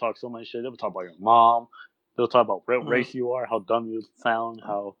 people would talk so much shit. They would talk about your mom. They'll talk about what race you are, how dumb you sound,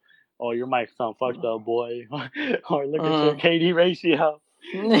 how, oh, your mic sound fucked up, boy. Or look at your KD ratio.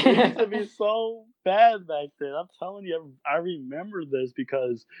 It used to be so bad back then. I'm telling you, I remember this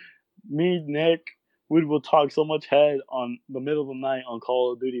because me, Nick, we would talk so much head on the middle of the night on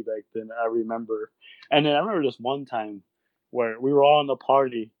Call of Duty back then. I remember. And then I remember this one time where we were all in the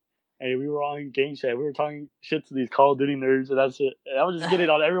party and we were all in game chat. We were talking shit to these Call of Duty nerds, and that's it. And I was just getting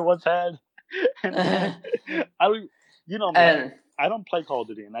on everyone's head. And then I don't, me, I don't play Call of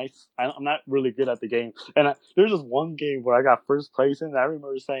Duty, and I'm not really good at the game. And there's this one game where I got first place in, and I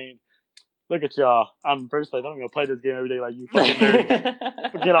remember saying, "Look at y'all, I'm first place. I'm gonna play this game every day like you fucking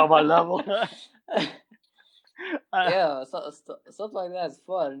nerds. Get on my level." Yeah, stuff like that is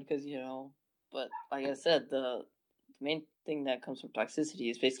fun because but like I said, the main thing that comes from toxicity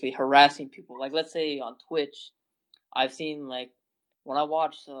is basically harassing people. Like let's say on Twitch, I've seen like when I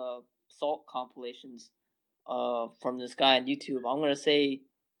watch Salt compilations from this guy on YouTube, I'm gonna say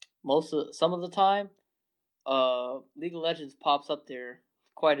some of the time, League of Legends pops up there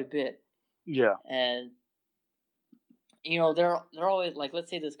quite a bit. Yeah. And they're always like, let's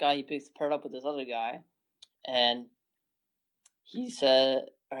say this guy he picks paired up with this other guy, and he's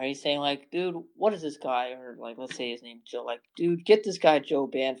saying like, dude, what is this guy? Or like, let's say his name Joe. Like, dude, get this guy Joe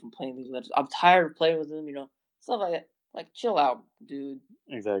banned from playing League of Legends. I'm tired of playing with him. Stuff like that. Like, chill out, dude.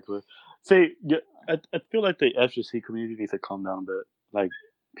 Exactly. See, I feel like the FGC community needs to calm down a bit. Like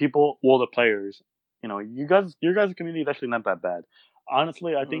people, well, the players, your guys' community is actually not that bad.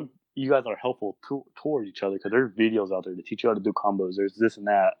 Honestly, I think you guys are helpful toward each other because there's videos out there to teach you how to do combos. There's this and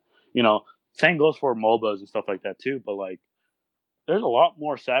that. Same goes for MOBAs and stuff like that too. But like, there's a lot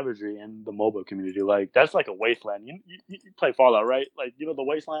more savagery in the MOBA community. Like that's like a wasteland. You play Fallout, right? Like the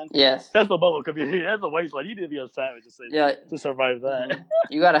wasteland. Yes. That's the MOBA community. That's the wasteland. You need to be a savage to survive that. Mm-hmm.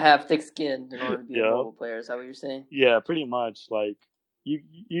 You gotta have thick skin in order to be a MOBA player. Is that what you're saying? Yeah, pretty much. Like you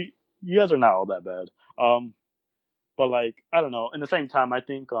guys are not all that bad. But like I don't know. In the same time, I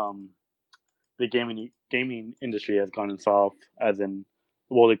think the gaming industry has gone soft, as in,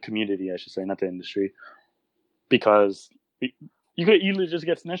 well, the community, I should say, not the industry, because you could easily just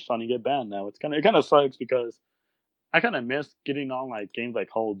get snitched on and get banned now. It kind of sucks because I kind of miss getting on like games like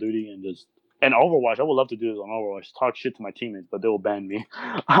Call of Duty and Overwatch. I would love to do this on Overwatch, talk shit to my teammates, but they will ban me.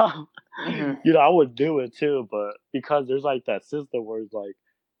 I would do it too, but because there's like that system where it's like,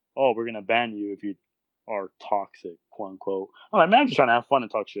 oh, we're gonna ban you if you are toxic, quote unquote. I'm like, man, I'm just trying to have fun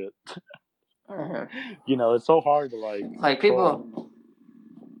and talk shit. It's so hard to like people,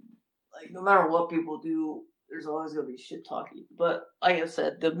 like no matter what people do, there's always gonna be shit talking. But like I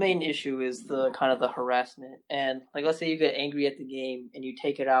said, the main issue is the kind of the harassment. And like let's say you get angry at the game and you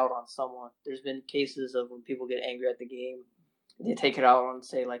take it out on someone. There's been cases of when people get angry at the game, they take it out on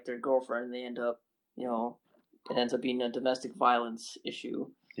say like their girlfriend, and they end up, it ends up being a domestic violence issue.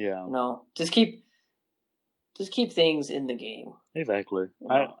 Yeah. Just keep things in the game. Exactly.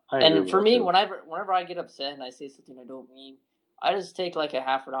 I and for me, whenever I get upset and I say something I don't mean, I just take like a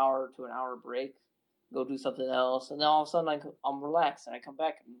half an hour to an hour break, go do something else, and then all of a sudden I'm relaxed and I come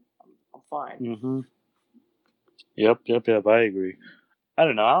back and I'm fine. Mm-hmm. Yep. I agree. I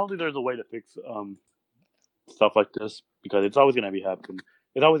don't know. I don't think there's a way to fix stuff like this because it's always gonna be happening.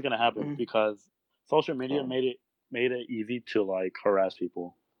 It's always gonna happen because social media made it easy to like harass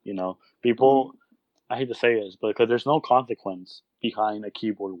people. People. I hate to say this, but because there's no consequence behind a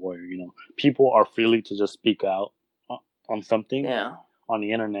keyboard warrior. People are free to just speak out on something on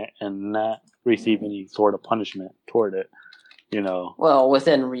the internet and not receive any sort of punishment toward it. Well,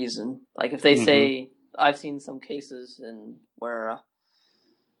 within reason. Like if they say, I've seen some cases where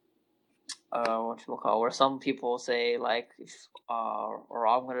where some people say like, or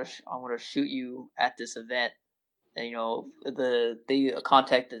I'm gonna shoot you at this event, and they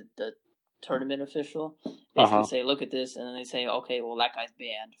contact the tournament official basically Uh-huh. say, "Look at this," and then they say, "Okay, well that guy's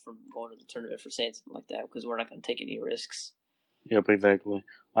banned from going to the tournament for saying something like that because we're not going to take any risks." Yep, exactly.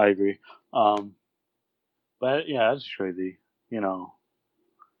 I agree. Um, but yeah, that's crazy. You know,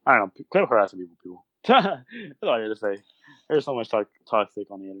 I don't know. Quit harassing people. That's all I got to say. There's so much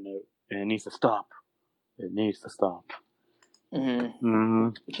toxic on the internet, and it needs to stop. It needs to stop. Mm-hmm. Hmm.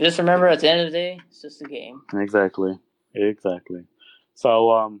 Just remember, at the end of the day, it's just a game. Exactly. Exactly.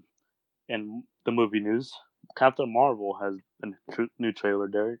 So, in the movie news, Captain Marvel has a new trailer,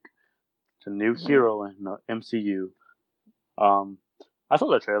 Derek. It's a new Mm-hmm. hero in the MCU. Um, I saw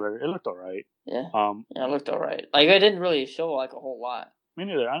the trailer. It looked alright. Yeah, Um, yeah, it looked alright. Like it didn't really show like a whole lot. Me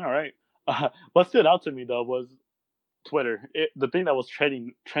neither. I know, right? What stood out to me though was Twitter. The thing that was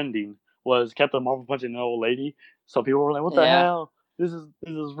trending was Captain Marvel punching an old lady. So people were like, "What the Yeah, hell? This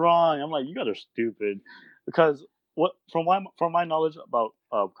is wrong." I'm like, "You guys are stupid," because what from my knowledge about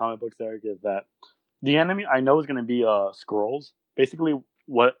comic books, Derek, is that the enemy I know is going to be scrolls. Basically,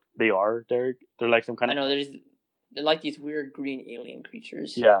 what they are, Derek, they're like some kind I of know. They're like these weird green alien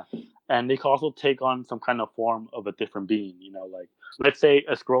creatures. yeah, and they can also take on some kind of form of a different being. You know, like let's say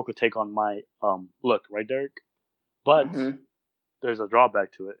a scroll could take on my look, right, Derek? But Mm-hmm. there's a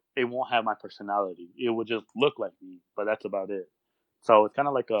drawback to it. It won't have my personality. It will just look like me, but that's about it. So it's kind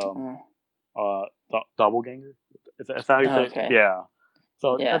of like doppelganger. Is that how you say it? Okay. Yeah.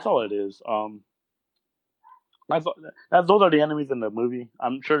 So Yeah. that's all it is. That's, those are the enemies in the movie.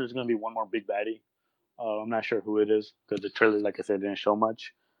 I'm sure there's gonna be one more big baddie. I'm not sure who it is because the trailer, like I said, didn't show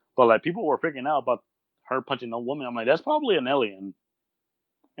much. But like people were freaking out about her punching a woman. I'm like, that's probably an alien,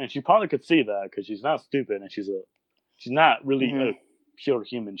 and she probably could see that because she's not stupid and she's not really a Mm-hmm. pure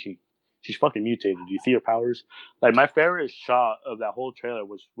human. She's fucking mutated. You see her powers. Like my favorite shot of that whole trailer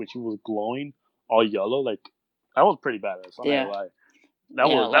was when she was glowing all yellow. Like that was pretty badass. I'm not gonna Yeah. lie. That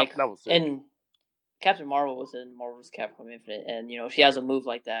Yeah. was that Like that was sick. and Captain Marvel was in Marvel's Capcom Infinite, and she has a move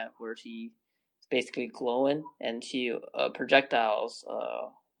like that where she's basically glowing, and she projectiles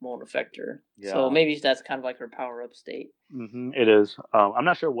won't affect her. So Yeah. maybe that's kind of like her power up state. It is. I'm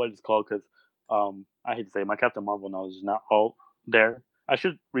not sure what it's called because I hate to say it, my Captain Marvel knowledge is not all there. I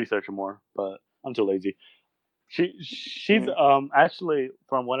should research it more, but I'm too lazy. She's Mm. actually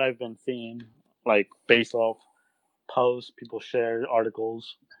from what I've been seeing, like based off posts, people share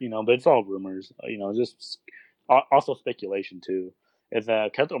articles, but it's all rumors, just also speculation too. Is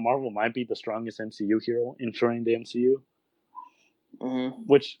that Captain Marvel might be the strongest MCU hero entering the MCU, Mm-hmm.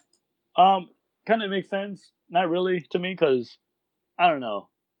 which kind of makes sense. Not really to me because I don't know.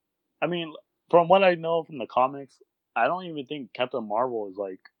 I mean, from what I know from the comics, I don't even think Captain Marvel is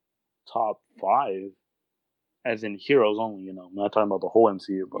like top five, as in heroes only. I'm not talking about the whole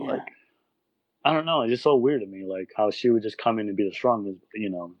MCU, but Yeah. like I don't know. It's just so weird to me, like how she would just come in and be the strongest.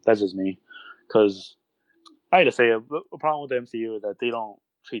 That's just me. Because I hate to say it, but the problem with the MCU is that they don't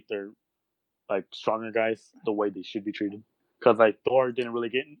treat their like stronger guys the way they should be treated. Because like Thor didn't really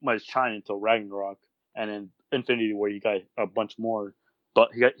get much shine until Ragnarok, and then Infinity where you got a bunch more, but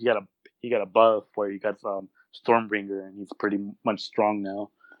he got a buff where he got Stormbringer and he's pretty much strong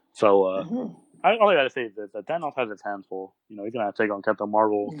now. So Mm-hmm. all I gotta say is this: that Thanos has his hands full. He's gonna take on Captain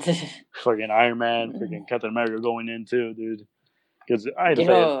Marvel, freaking Iron Man, freaking Captain America going in too, dude. Because I hate Do to you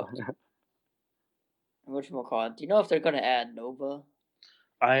say it, know whatchamacallit? Do you know if they're gonna add Nova?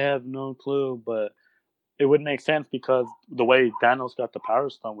 I have no clue, but it would make sense because the way Thanos got the Power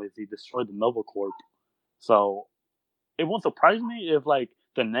Stone was he destroyed the Nova Corp. So it won't surprise me if like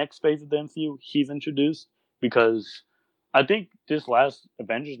the next phase of the MCU he's introduced because I think this last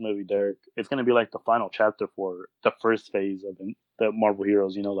Avengers movie, Derek, it's gonna be like the final chapter for the first phase of the Marvel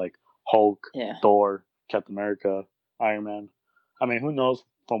heroes. Like Hulk, Yeah. Thor, Captain America, Iron Man. I mean, who knows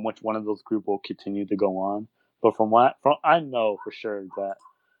from which one of those group will continue to go on? But from I know for sure that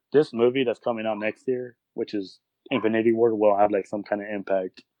this movie that's coming out next year, which is Infinity War, will have like some kind of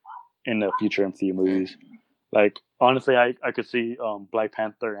impact in the future MCU movies. Like honestly, I could see Black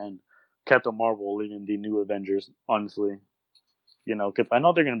Panther and Captain Marvel leading the new Avengers. Honestly, because I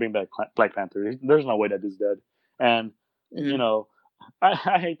know they're gonna bring back Black Panther. There's no way that dude's dead. And you Mm-hmm. know, I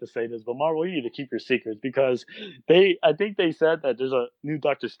hate to say this, but Marvel, you need to keep your secrets because I think they said that there's a new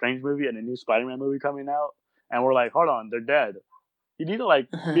Doctor Strange movie and a new Spider-Man movie coming out, and we're like, hold on, they're dead. You need to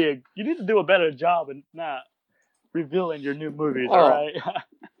you need to do a better job and not revealing your new movies. All Oh, right.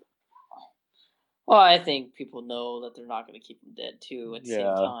 well, I think people know that they're not gonna keep them dead too. At the same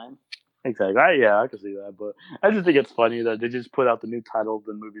Yeah. time. Exactly. I can see that, but I just think it's funny that they just put out the new title of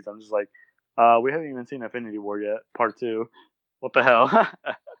the movies. I'm just like, we haven't even seen Infinity War yet, Part Two. What the hell?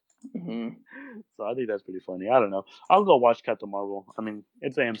 So I think that's pretty funny. I don't know. I'll go watch Captain Marvel. I mean,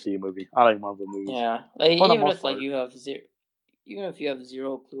 it's an MCU movie. I like Marvel movies Yeah, like for the most part. even if you have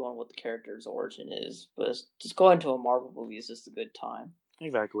zero clue on what the character's origin is, but just going to a Marvel movie is just a good time.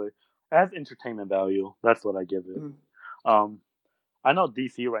 Exactly. It has entertainment value. That's what I give it. Mm. Um, I know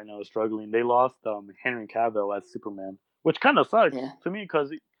DC right now is struggling. They lost Henry Cavill as Superman, which kind of sucks Yeah, to me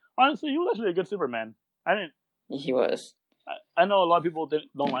because honestly, he was actually a good Superman. I didn't. he was. I know a lot of people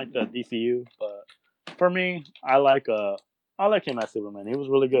don't like the DCU, but for me, I like him as Superman. He was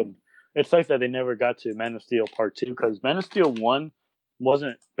really good. It sucks that they never got to Man of Steel Part 2 because Man of Steel 1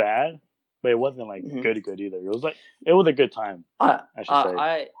 wasn't bad, but it wasn't like Mm-hmm. good either. It was a good time, I should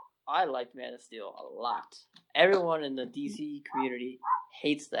say. I liked Man of Steel a lot. Everyone in the DC community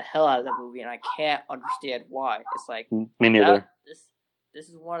hates the hell out of that movie, and I can't understand why. It's like Me neither. This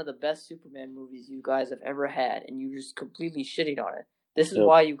is one of the best Superman movies you guys have ever had, and you just completely shitting on it. This is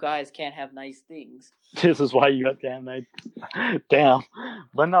why you guys can't have nice things. This is why you have to have nice. Damn,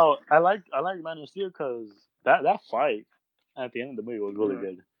 but no, I like Man of Steel because that fight at the end of the movie was really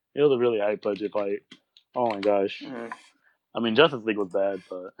good. It was a really high budget fight. Oh my gosh. I mean, Justice League was bad,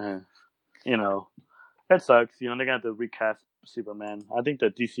 but you know, it sucks. You know, they're gonna have to recast Superman. I think the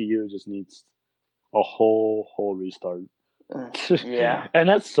DCU just needs a whole restart. Yeah. And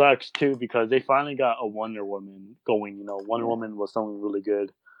that sucks too because they finally got a Wonder Woman going. You know, Wonder Woman was something really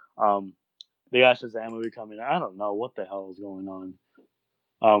good. They got Shazam movie coming. I don't know what the hell is going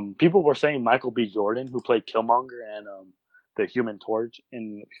on. People were saying Michael B. Jordan, who played Killmonger and the Human Torch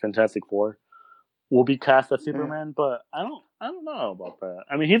in Fantastic Four, will be cast as Superman, but I don't know about that.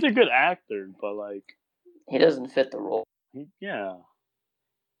 I mean, he's a good actor, but like he doesn't fit the role. Yeah,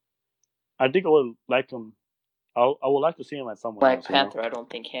 I think I would like him. I would like to see him as someone Black else. Panther. You know? I don't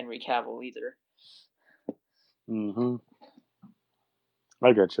think Henry Cavill either.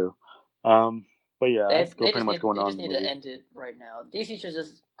 I get you. But yeah, that's they pretty much going on. They just need to end it right now. DC should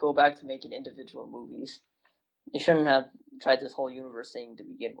just go back to making individual movies. They shouldn't have tried this whole universe thing to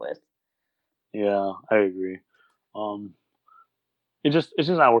begin with. Yeah, I agree. It's just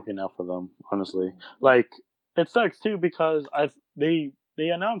not working out for them, honestly. Like it sucks too because they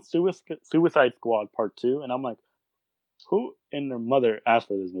announced Suicide Squad Part 2, and I'm like, who in their mother asked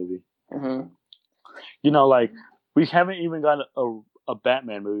for this movie? You know, like we haven't even got a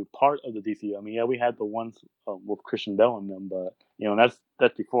Batman movie part of the DCU. I mean, yeah, we had the ones with Christian Bale in them, but you know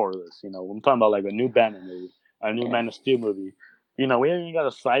that's before this. You know, I'm talking about like a new Batman movie, a new Man of Steel movie. You know, we haven't even got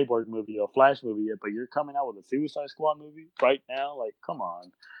a Cyborg movie or a Flash movie yet, but you're coming out with a Suicide Squad movie right now. Like, come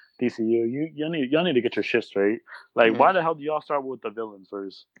on, DCU, y'all need to get your shit straight. Like, why the hell do y'all start with the villains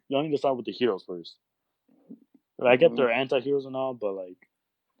first? Y'all need to start with the heroes first. I get they're anti-heroes and all, but like,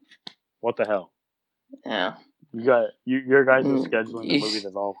 what the hell? Yeah. Your guys are scheduling the movie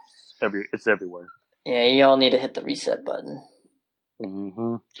that's it's everywhere. Yeah, you all need to hit the reset button.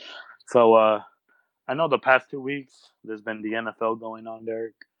 So I know the past 2 weeks there's been the NFL going on,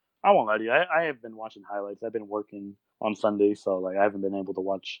 Derek. I won't lie to you. I have been watching highlights. I've been working on Sunday, so like I haven't been able to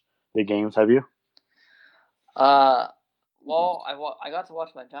watch the games. Have you? Well, I got to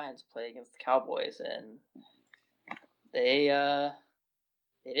watch my Giants play against the Cowboys, and they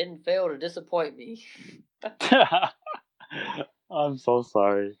didn't fail to disappoint me. I'm so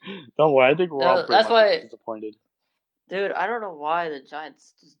sorry. Don't worry. I think we're all pretty much disappointed. Dude, I don't know why the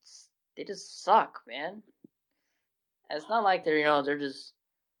Giants just suck, man. And it's not like they're just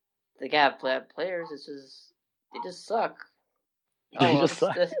they got players. It's just they just suck. This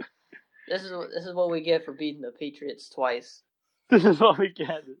is what we get for beating the Patriots twice. This is what we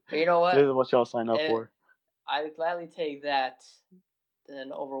get. But you know what? This is what y'all sign up for. I'd gladly take that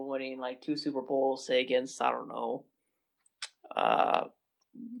than over winning like 2 Super Bowls, say against, I don't know,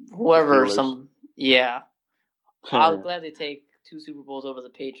 whoever, I'll gladly take 2 Super Bowls over the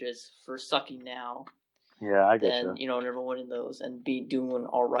Patriots for sucking now. Yeah, I get you. You know, never winning those and doing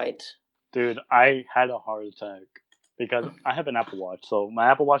all right. Dude, I had a heart attack because I have an Apple Watch, so my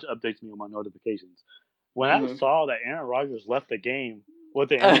Apple Watch updates me on my notifications. When I saw that Aaron Rodgers left the game with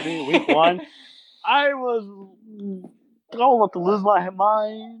the injury week 1, I was about to lose my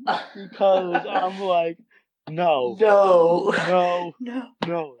mind because I'm like, no.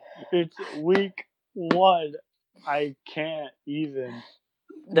 It's week 1. I can't even.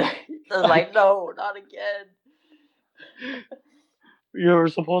 Like, no, not again. You're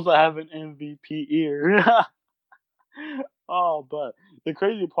supposed to have an MVP ear. Oh, but the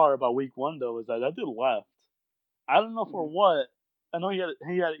crazy part about week 1 though is that dude left. I don't know for what. I know he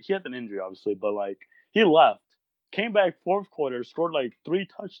had an injury obviously, but like he left, came back 4th quarter, scored like 3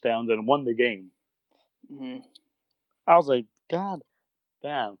 touchdowns and won the game. I was like, God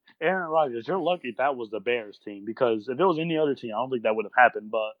Damn, Aaron Rodgers, you're lucky that was the Bears team because if it was any other team, I don't think that would have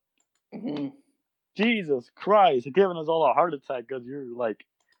happened. But Mm-hmm. Jesus Christ, you're giving us all a heart attack because you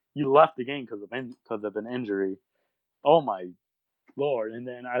left the game because of an injury. Oh my Lord! And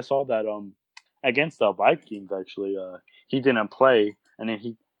then I saw that against the Vikings actually he didn't play and then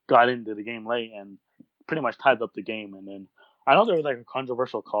he got into the game late and pretty much tied up the game. And then I know there was like a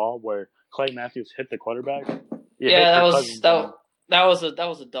controversial call where Clay Matthews hit the quarterback. He hit Yeah, Kirk Cousins and that was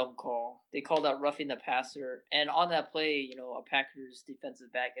a dumb call. They called out roughing the passer, and on that play, a Packers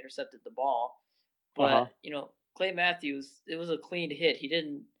defensive back intercepted the ball. huh. But Clay Matthews, it was a clean hit. He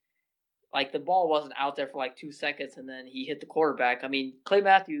didn't like the ball wasn't out there for like 2 seconds, and then he hit the quarterback. I mean, Clay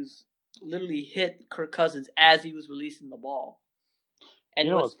Matthews literally hit Kirk Cousins as he was releasing the ball. You And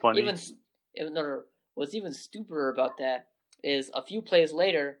know what's funny? what's even stupider about that is a few plays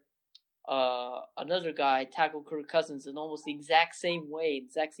later, another guy tackled Kirk Cousins in almost the exact same way,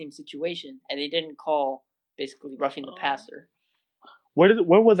 exact same situation, and they didn't call basically roughing the passer. Where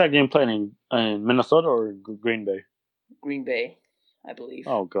was that game played in Minnesota or Green Bay? Green Bay, I believe.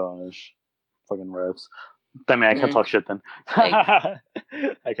 Oh gosh, fucking refs. I mean, I can't Mm-hmm. talk shit then. Like,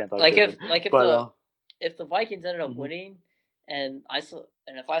 I can't talk shit. But if the Vikings ended up mhm. winning, and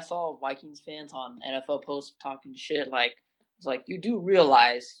if I saw Vikings fans on NFL posts talking shit, like it's like you do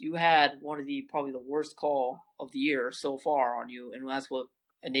realize you had one of the probably the worst call of the year so far on you, and that's what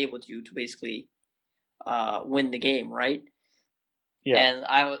enabled you to basically win the game, right? Yeah. And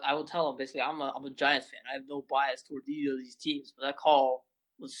I will tell them basically I'm a Giants fan. I have no bias toward either of these teams, but that call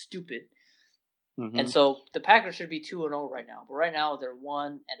was stupid. Mm-hmm. And so the Packers should be 2-0 right now, but right now they're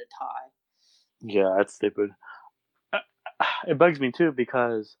 1 and a tie. Yeah, that's stupid. It bugs me too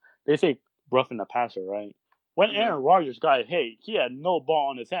because they say roughing the passer, right? When Aaron Rodgers got hit, he had no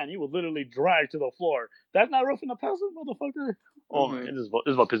ball in his hand. He was literally dragged to the floor. That's not roughing the passer, motherfucker. Oh man, this is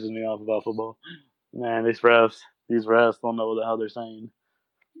what pisses me off about football. Man, these refs don't know what the hell they're saying.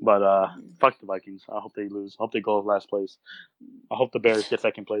 But fuck the Vikings. I hope they lose. I hope they go last place. I hope the Bears get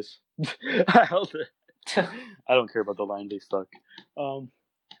second place. I hope I don't care about the Lions. They suck.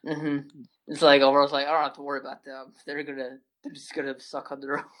 It's like Alvaros like I don't have to worry about them. They're just gonna suck on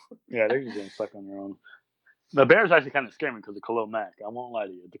their own. Yeah, they're just gonna suck on their own. The Bears actually kind of scare me because of Khalil Mack. I won't lie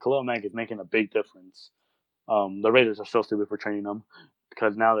to you. The Khalil Mack is making a big difference. The Raiders are so stupid for training them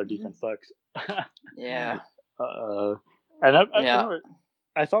because now their defense sucks. Yeah. And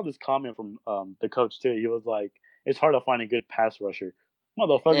I saw this comment from the coach too. He was like, "It's hard to find a good pass rusher."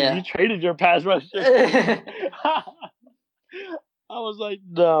 Motherfucker, you traded your pass rusher. I was like,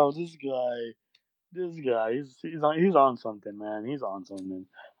 no, this guy, he's on something, man. He's on something.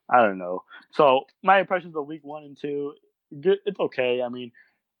 I don't know. So my impressions of week 1 and 2, good. It's okay. I mean,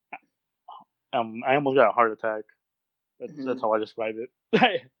 I almost got a heart attack. That's how I describe it.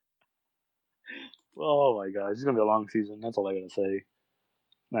 Oh my god, it's gonna be a long season. That's all I gotta say,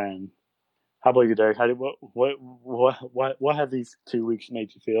 man. How about you, Derek? What have these 2 weeks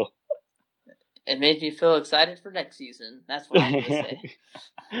made you feel? It made me feel excited for next season. That's what I'm gonna say.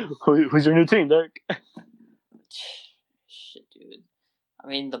 Who's your new team, Derek? Shit, dude. I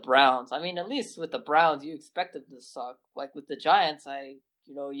mean the Browns. I mean, at least with the Browns, you expect them to suck. Like with the Giants,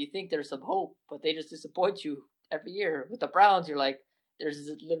 you think there's some hope, but they just disappoint you every year. With the Browns, you're like, there's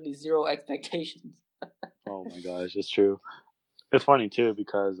literally zero expectations. Oh my gosh, it's true. It's funny too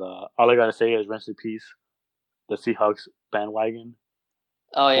because all I gotta say is rest in peace, the Seahawks bandwagon.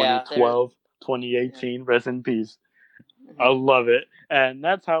 Oh yeah, 2012, 2018, rest in peace. I love it, and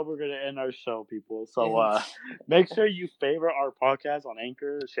that's how we're gonna end our show, people. So make sure you favorite our podcast on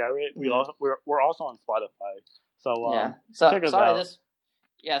Anchor, share it. We're also on Spotify. So check us out.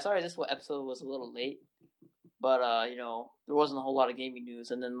 Sorry, this episode was a little late, but there wasn't a whole lot of gaming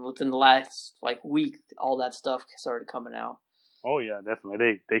news, and then within the last week, all that stuff started coming out. Oh yeah,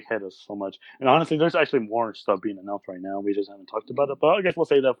 definitely. They hit us so much, and honestly, there's actually more stuff being announced right now. We just haven't talked about it, but I guess we'll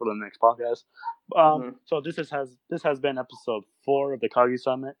save that for the next podcast. So this has been episode 4 of the Kage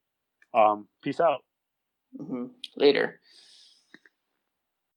Summit. Peace out. Later.